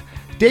guest,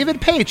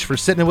 David Paich, for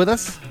sitting with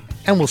us,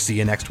 and we'll see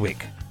you next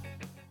week.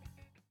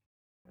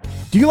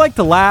 Do you like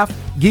to laugh,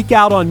 geek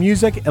out on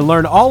music, and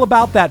learn all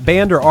about that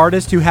band or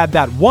artist who had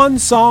that one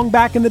song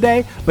back in the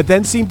day, but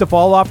then seemed to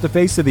fall off the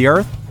face of the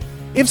earth?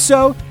 If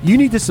so, you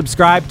need to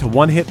subscribe to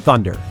One Hit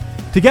Thunder.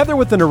 Together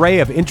with an array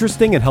of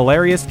interesting and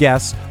hilarious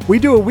guests, we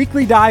do a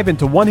weekly dive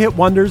into one-hit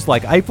wonders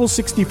like Eiffel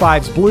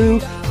 65's Blue,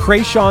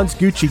 Kreayshawn's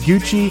Gucci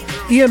Gucci,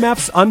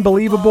 EMF's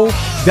Unbelievable,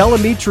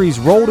 Delamitri's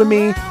Roll to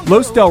Me,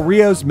 Los Del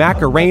Rio's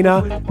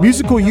Macarena,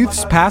 Musical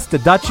Youth's Pass the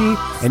Dutchie,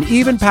 and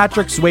even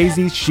Patrick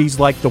Swayze's She's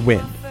Like the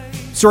Wind.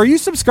 So are you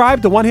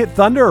subscribed to One Hit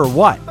Thunder or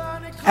what?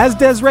 As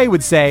Desiree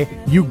would say,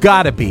 you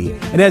gotta be.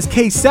 And as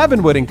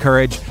K7 would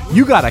encourage,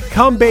 you gotta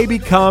come, baby,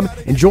 come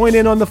and join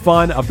in on the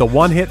fun of the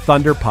One Hit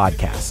Thunder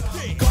podcast.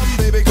 Come,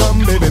 baby, come,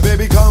 baby,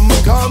 baby, come,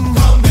 come.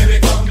 Come, baby,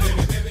 come,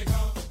 baby, baby,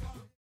 come.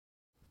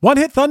 One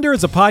Hit Thunder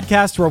is a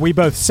podcast where we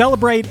both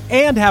celebrate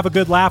and have a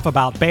good laugh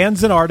about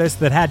bands and artists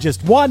that had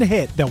just one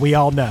hit that we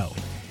all know.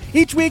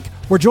 Each week,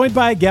 we're joined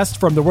by a guest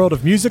from the world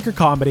of music or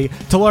comedy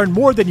to learn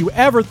more than you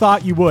ever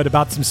thought you would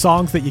about some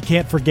songs that you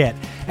can't forget.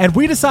 And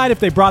we decide if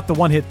they brought the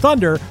one-hit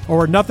thunder or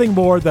were nothing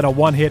more than a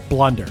one-hit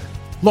blunder.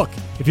 Look,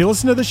 if you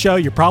listen to the show,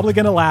 you're probably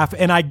going to laugh,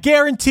 and I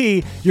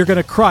guarantee you're going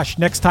to crush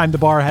next time the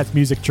bar has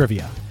music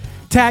trivia.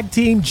 Tag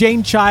Team,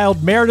 Jane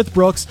Child, Meredith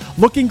Brooks,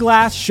 Looking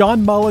Glass,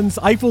 Sean Mullins,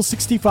 Eiffel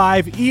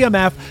 65,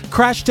 EMF,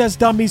 Crash Test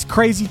Dummies,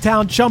 Crazy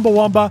Town,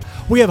 Chumbawamba.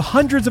 We have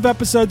hundreds of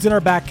episodes in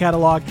our back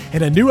catalog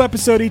and a new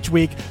episode each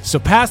week, so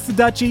pass the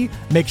Dutchie,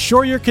 make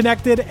sure you're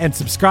connected, and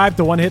subscribe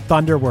to One Hit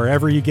Thunder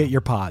wherever you get your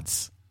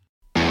pods.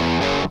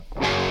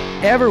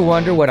 Ever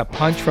wonder what a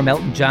punch from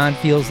Elton John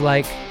feels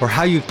like? Or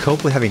how you'd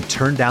cope with having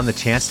turned down the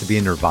chance to be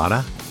in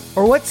Nirvana?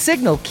 Or what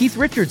signal Keith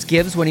Richards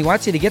gives when he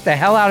wants you to get the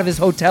hell out of his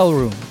hotel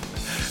room?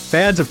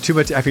 Fans of Too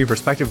Much Effing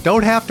Perspective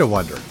don't have to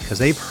wonder, because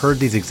they've heard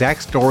these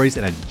exact stories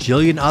and a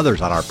jillion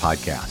others on our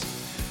podcast.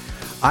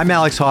 I'm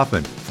Alex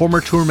Hoffman, former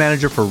tour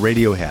manager for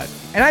Radiohead.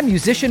 And I'm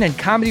musician and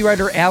comedy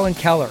writer Alan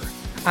Keller.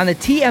 On the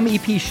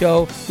TMEP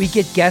show, we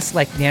get guests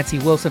like Nancy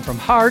Wilson from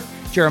Heart,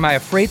 Jeremiah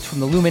Freites from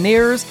the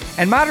Lumineers,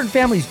 and Modern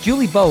Family's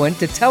Julie Bowen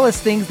to tell us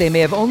things they may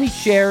have only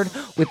shared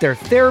with their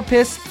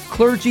therapist,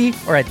 clergy,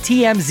 or a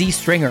TMZ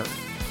stringer.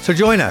 So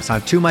join us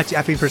on Too Much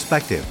Effing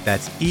Perspective.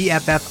 That's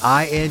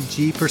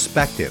EFFING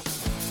Perspective.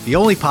 The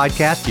only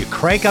podcast you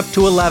crank up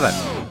to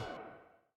 11.